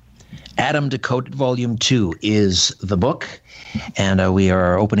yet. Adam Decoded Volume 2 is the book, and we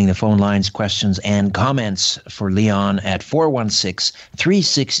are opening the phone lines, questions, and comments for Leon at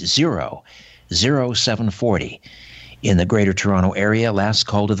 416-360-0740. In the Greater Toronto Area, last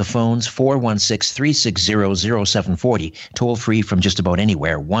call to the phones, 416-360-0740, toll-free from just about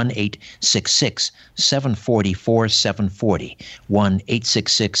anywhere, 1-866-740-4740,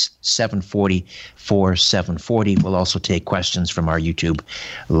 1-866-740-4740. We'll also take questions from our YouTube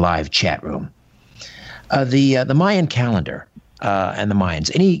live chat room. The Mayan calendar and the Mayans,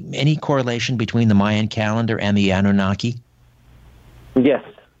 any correlation between the Mayan calendar and the Anunnaki? Yes.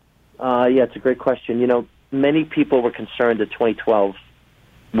 It's a great question. You know, many people were concerned that 2012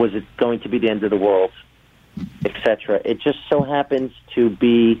 was it going to be the end of the world, etc. It just so happens to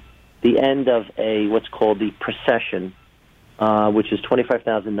be the end of what's called the precession, which is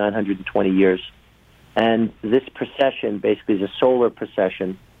 25,920 years. And this precession basically is a solar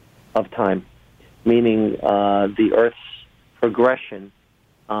precession of time, meaning the Earth's progression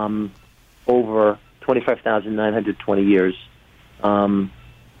over 25,920 years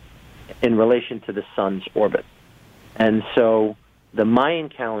in relation to the sun's orbit. And so the Mayan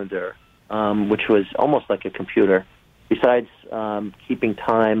calendar, which was almost like a computer, besides keeping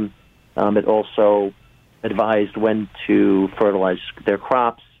time, it also advised when to fertilize their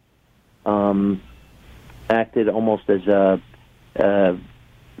crops, acted almost as a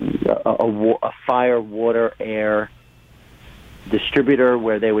fire, water, air distributor,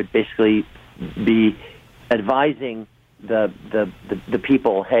 where they would basically be advising the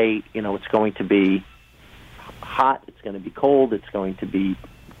people, hey, you know, it's going to be hot, it's going to be cold, it's going to be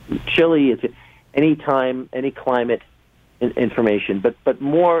chilly, it's any time, any climate information. But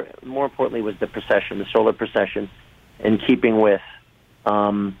more importantly was the precession, the solar precession, in keeping with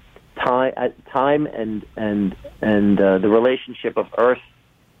time and the relationship of Earth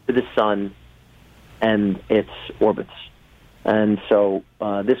to the sun and its orbits. And so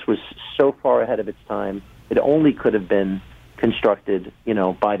this was so far ahead of its time. It only could have been constructed, you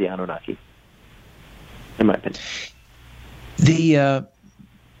know, by the Anunnaki, in my opinion. The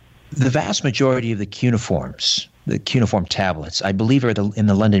vast majority of the cuneiforms, the cuneiform tablets, I believe, are in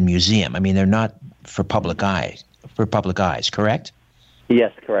the London Museum. I mean, they're not for public eyes, correct?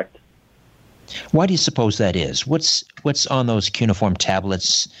 Yes, correct. Why do you suppose that is? What's on those cuneiform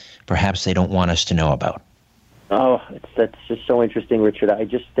tablets perhaps they don't want us to know about? Oh, that's just so interesting, Richard. I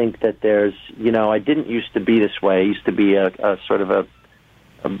just think that there's, you know, I didn't used to be this way. I used to be a sort of a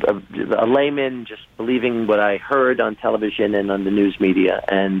layman, just believing what I heard on television and on the news media.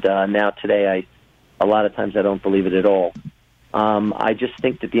 And now today, a lot of times I don't believe it at all. I just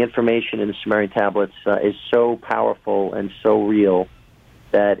think that the information in the Sumerian tablets is so powerful and so real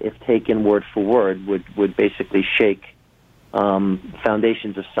that if taken word for word, would basically shake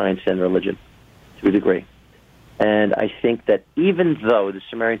foundations of science and religion to a degree. And I think that even though the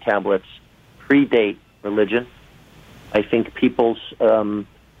Sumerian tablets predate religion, I think people's, you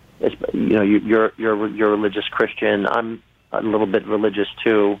know, you're a religious Christian. I'm a little bit religious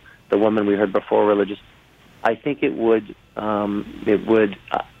too. The woman we heard before, religious. I think it would, I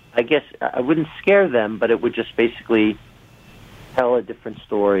guess, I wouldn't scare them, but it would just basically tell a different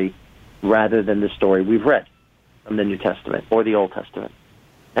story rather than the story we've read from the New Testament or the Old Testament.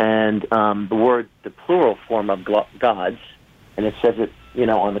 And the plural form of gods, and it says it, you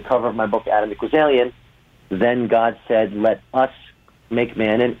know, on the cover of my book, Adam Equals Alien, then God said, let us make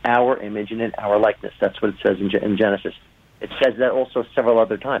man in our image and in our likeness. That's what it says in Genesis. It says that also several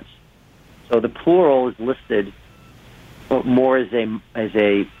other times. So the plural is listed more as a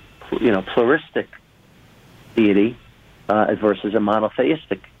you know, pluralistic deity versus a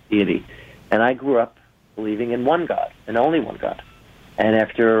monotheistic deity. And I grew up believing in one God and only one God. And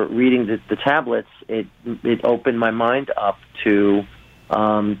after reading the tablets, it opened my mind up to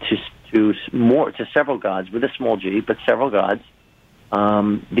several gods with a small g, but several gods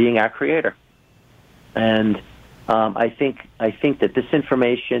being our creator. And I think that this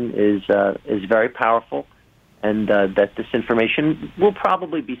information is very powerful, and that this information will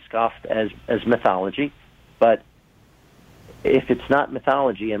probably be scoffed as mythology. But if it's not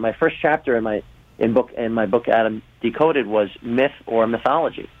mythology, and my first chapter in my book Adam Decoded was myth or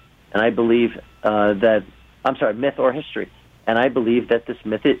mythology, and I believe myth or history, and I believe that this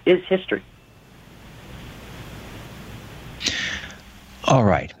myth is history. All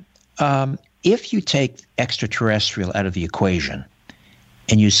right. If you take extraterrestrial out of the equation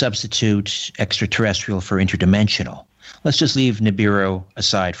and you substitute extraterrestrial for interdimensional, let's just leave Nibiru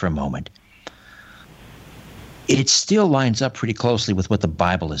aside for a moment. It still lines up pretty closely with what the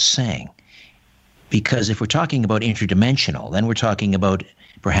Bible is saying. Because if we're talking about interdimensional, then we're talking about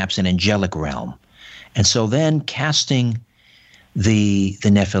perhaps an angelic realm. And so then casting the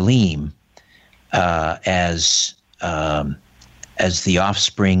Nephilim as the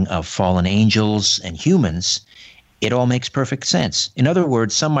offspring of fallen angels and humans, it all makes perfect sense. In other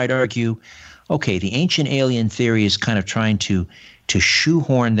words, some might argue, okay, the ancient alien theory is kind of trying to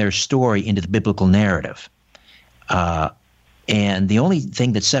shoehorn their story into the biblical narrative. And the only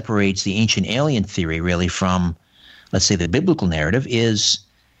thing that separates the ancient alien theory really from, let's say, the biblical narrative is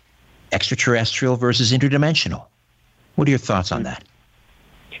extraterrestrial versus interdimensional. What are your thoughts on that?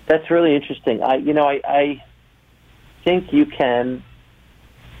 That's really interesting. I think you can.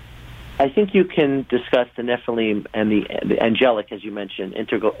 I think you can discuss the Nephilim and the angelic, as you mentioned,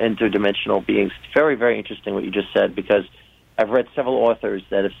 interdimensional beings. It's very, very interesting what you just said, because I've read several authors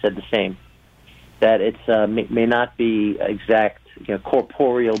that have said the same. That it's may not be exact,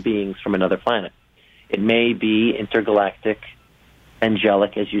 corporeal beings from another planet. It may be intergalactic,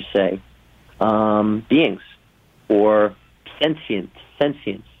 angelic, as you say, beings, or sentience.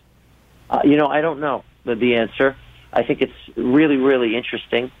 I don't know the answer. I think it's really, really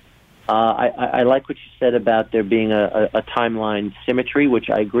interesting. I like what you said about there being a timeline symmetry, which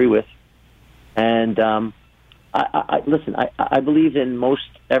I agree with. And listen, I believe in most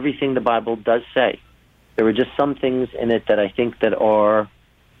everything the Bible does say. There are just some things in it that I think that are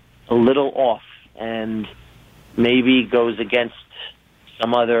a little off and maybe goes against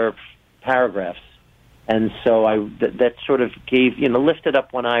some other paragraphs. And so that sort of gave, lifted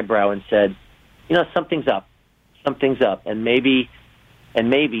up one eyebrow and said, something's up. And maybe,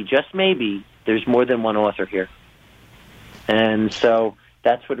 just maybe, there's more than one author here. And so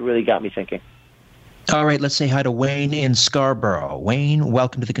that's what really got me thinking. All right, let's say hi to Wayne in Scarborough. Wayne,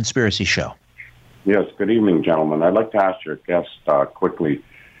 welcome to The Conspiracy Show. Yes, good evening, gentlemen. I'd like to ask your guest quickly,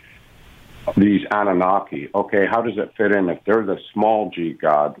 these Anunnaki, okay, how does it fit in? If they're the small g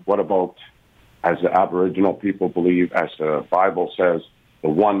God, what about, as the Aboriginal people believe, as the Bible says, the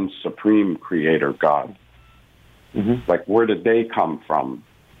one supreme creator God? Mm-hmm. Like, where did they come from,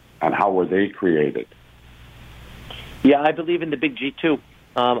 and how were they created? Yeah, I believe in the big G, too.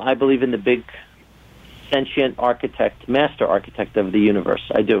 I believe in the big sentient architect, master architect of the universe.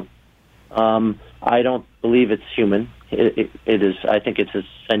 I do. I don't believe it's human. It is. I think it's a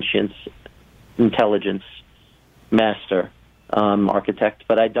sentience, intelligence, master architect,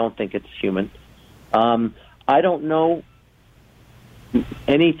 but I don't think it's human. I don't know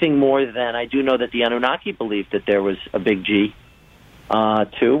anything more than I do know that the Anunnaki believed that there was a big G,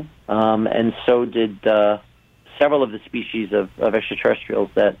 too, and so did several of the species of extraterrestrials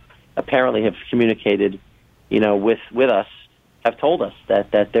that apparently have communicated, with us, have told us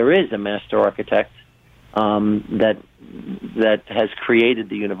that there is a master architect that has created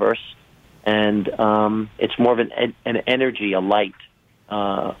the universe, and it's more of an energy, a light,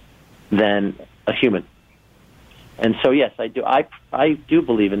 than a human. And so, yes, I do. I do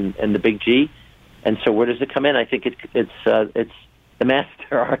believe in the big G. And so, where does it come in? I think it's the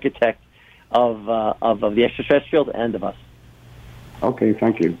master architect of the extraterrestrials and of us. Okay,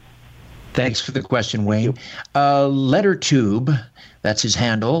 thank you. Thanks for the question, Wayne. LetterTube, that's his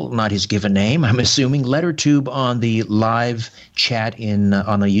handle, not his given name, I'm assuming. LetterTube on the live chat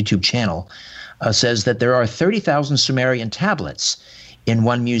on the YouTube channel says that there are 30,000 Sumerian tablets in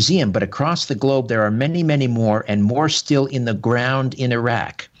one museum, but across the globe there are many, many more, and more still in the ground in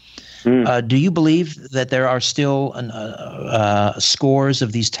Iraq. Do you believe that there are still scores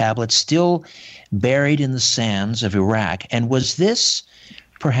of these tablets still buried in the sands of Iraq? And was this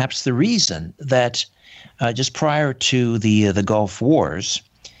perhaps the reason that just prior to the Gulf Wars,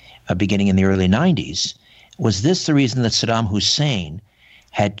 beginning in the early 90s, was this the reason that Saddam Hussein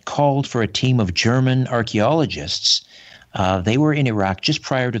had called for a team of German archaeologists? They were in Iraq just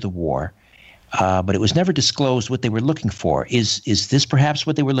prior to the war, but it was never disclosed what they were looking for. Is this perhaps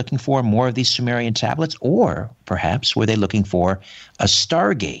what they were looking for, more of these Sumerian tablets? Or perhaps were they looking for a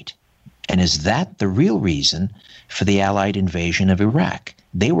Stargate? And is that the real reason for the Allied invasion of Iraq?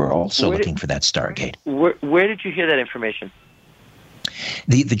 They were also looking for that Stargate. Where did you hear that information?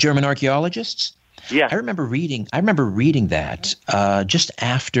 The German archaeologists? Yeah. I remember reading that just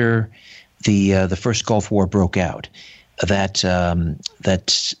after the first Gulf War broke out, that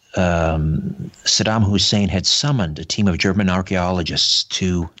Saddam Hussein had summoned a team of German archaeologists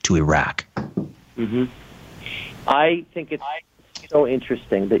to Iraq. Mm-hmm. I think it's so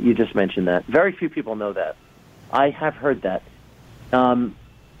interesting that you just mentioned that. Very few people know that. I have heard that.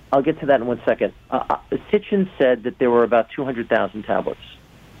 I'll get to that in 1 second. Sitchin said that there were about 200,000 tablets,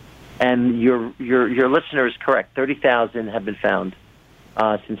 and your listener is correct. 30,000 have been found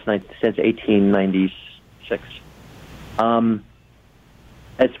since 1896.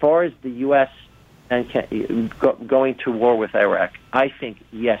 As far as the U.S. and going to war with Iraq, I think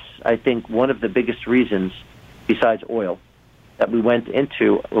yes. I think one of the biggest reasons, besides oil, that we went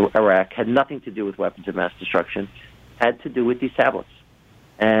into Iraq had nothing to do with weapons of mass destruction, had to do with these tablets.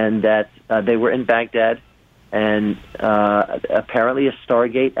 And that they were in Baghdad, and apparently a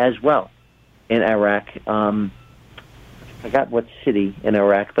Stargate as well in Iraq. I forgot what city in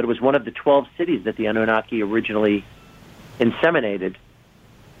Iraq, but it was one of the 12 cities that the Anunnaki originally inseminated.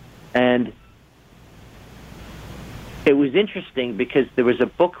 And it was interesting because there was a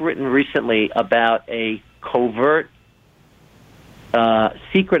book written recently about a covert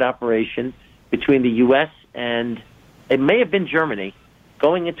secret operation between the U.S. and it may have been Germany,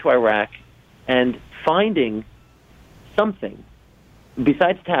 going into Iraq and finding something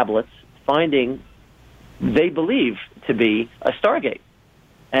besides tablets, finding they believe to be a Stargate.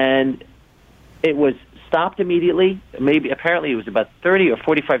 And it was stopped immediately. Apparently it was about 30 or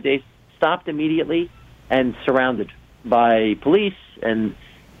 45 days, stopped immediately and surrounded by police, and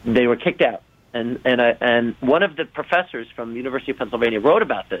they were kicked out. And one of the professors from the University of Pennsylvania wrote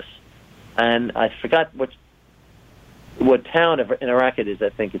about this, and I forgot what town in Iraq it is. I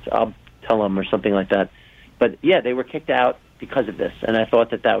think it's Abtalam or something like that. But yeah, they were kicked out because of this, and I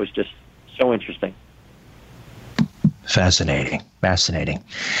thought that was just so interesting. Fascinating.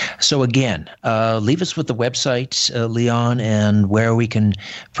 So again, leave us with the website, Leon, and where we can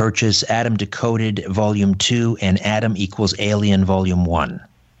purchase Adam Decoded Volume 2 and Adam Equals Alien Volume 1.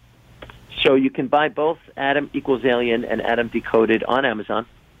 So you can buy both Adam Equals Alien and Adam Decoded on Amazon.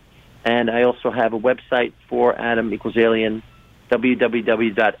 And I also have a website for Adam Equals Alien,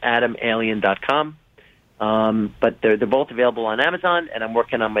 www.adamalien.com. But they're both available on Amazon, and I'm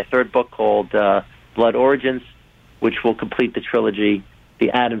working on my third book called Blood Origins, which will complete the trilogy,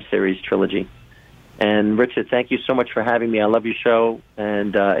 the Adam series trilogy. And Richard, thank you so much for having me. I love your show,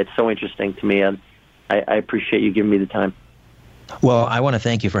 and it's so interesting to me, and I appreciate you giving me the time. Well, I want to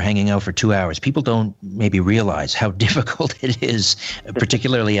thank you for hanging out for 2 hours. People don't maybe realize how difficult it is,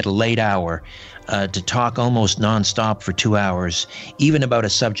 particularly at a late hour, to talk almost nonstop for 2 hours, even about a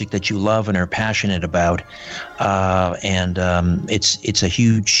subject that you love and are passionate about. It's a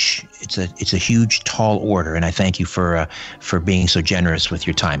huge tall order, and I thank you for being so generous with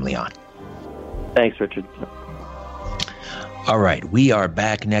your time, Leon. Thanks, Richard. All right, we are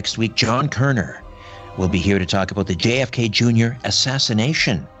back next week. John Kerner will be here to talk about the JFK Jr.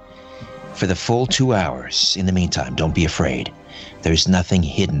 assassination for the full 2 hours. In the meantime, don't be afraid. There's nothing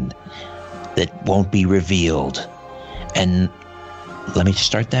hidden that won't be revealed. And let me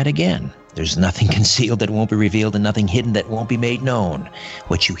start that again. There's nothing concealed that won't be revealed, and nothing hidden that won't be made known.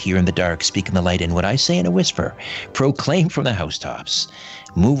 What you hear in the dark, speak in the light, and what I say in a whisper, proclaim from the housetops.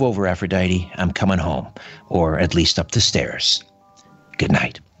 Move over, Aphrodite. I'm coming home, or at least up the stairs. Good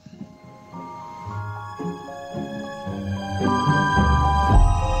night.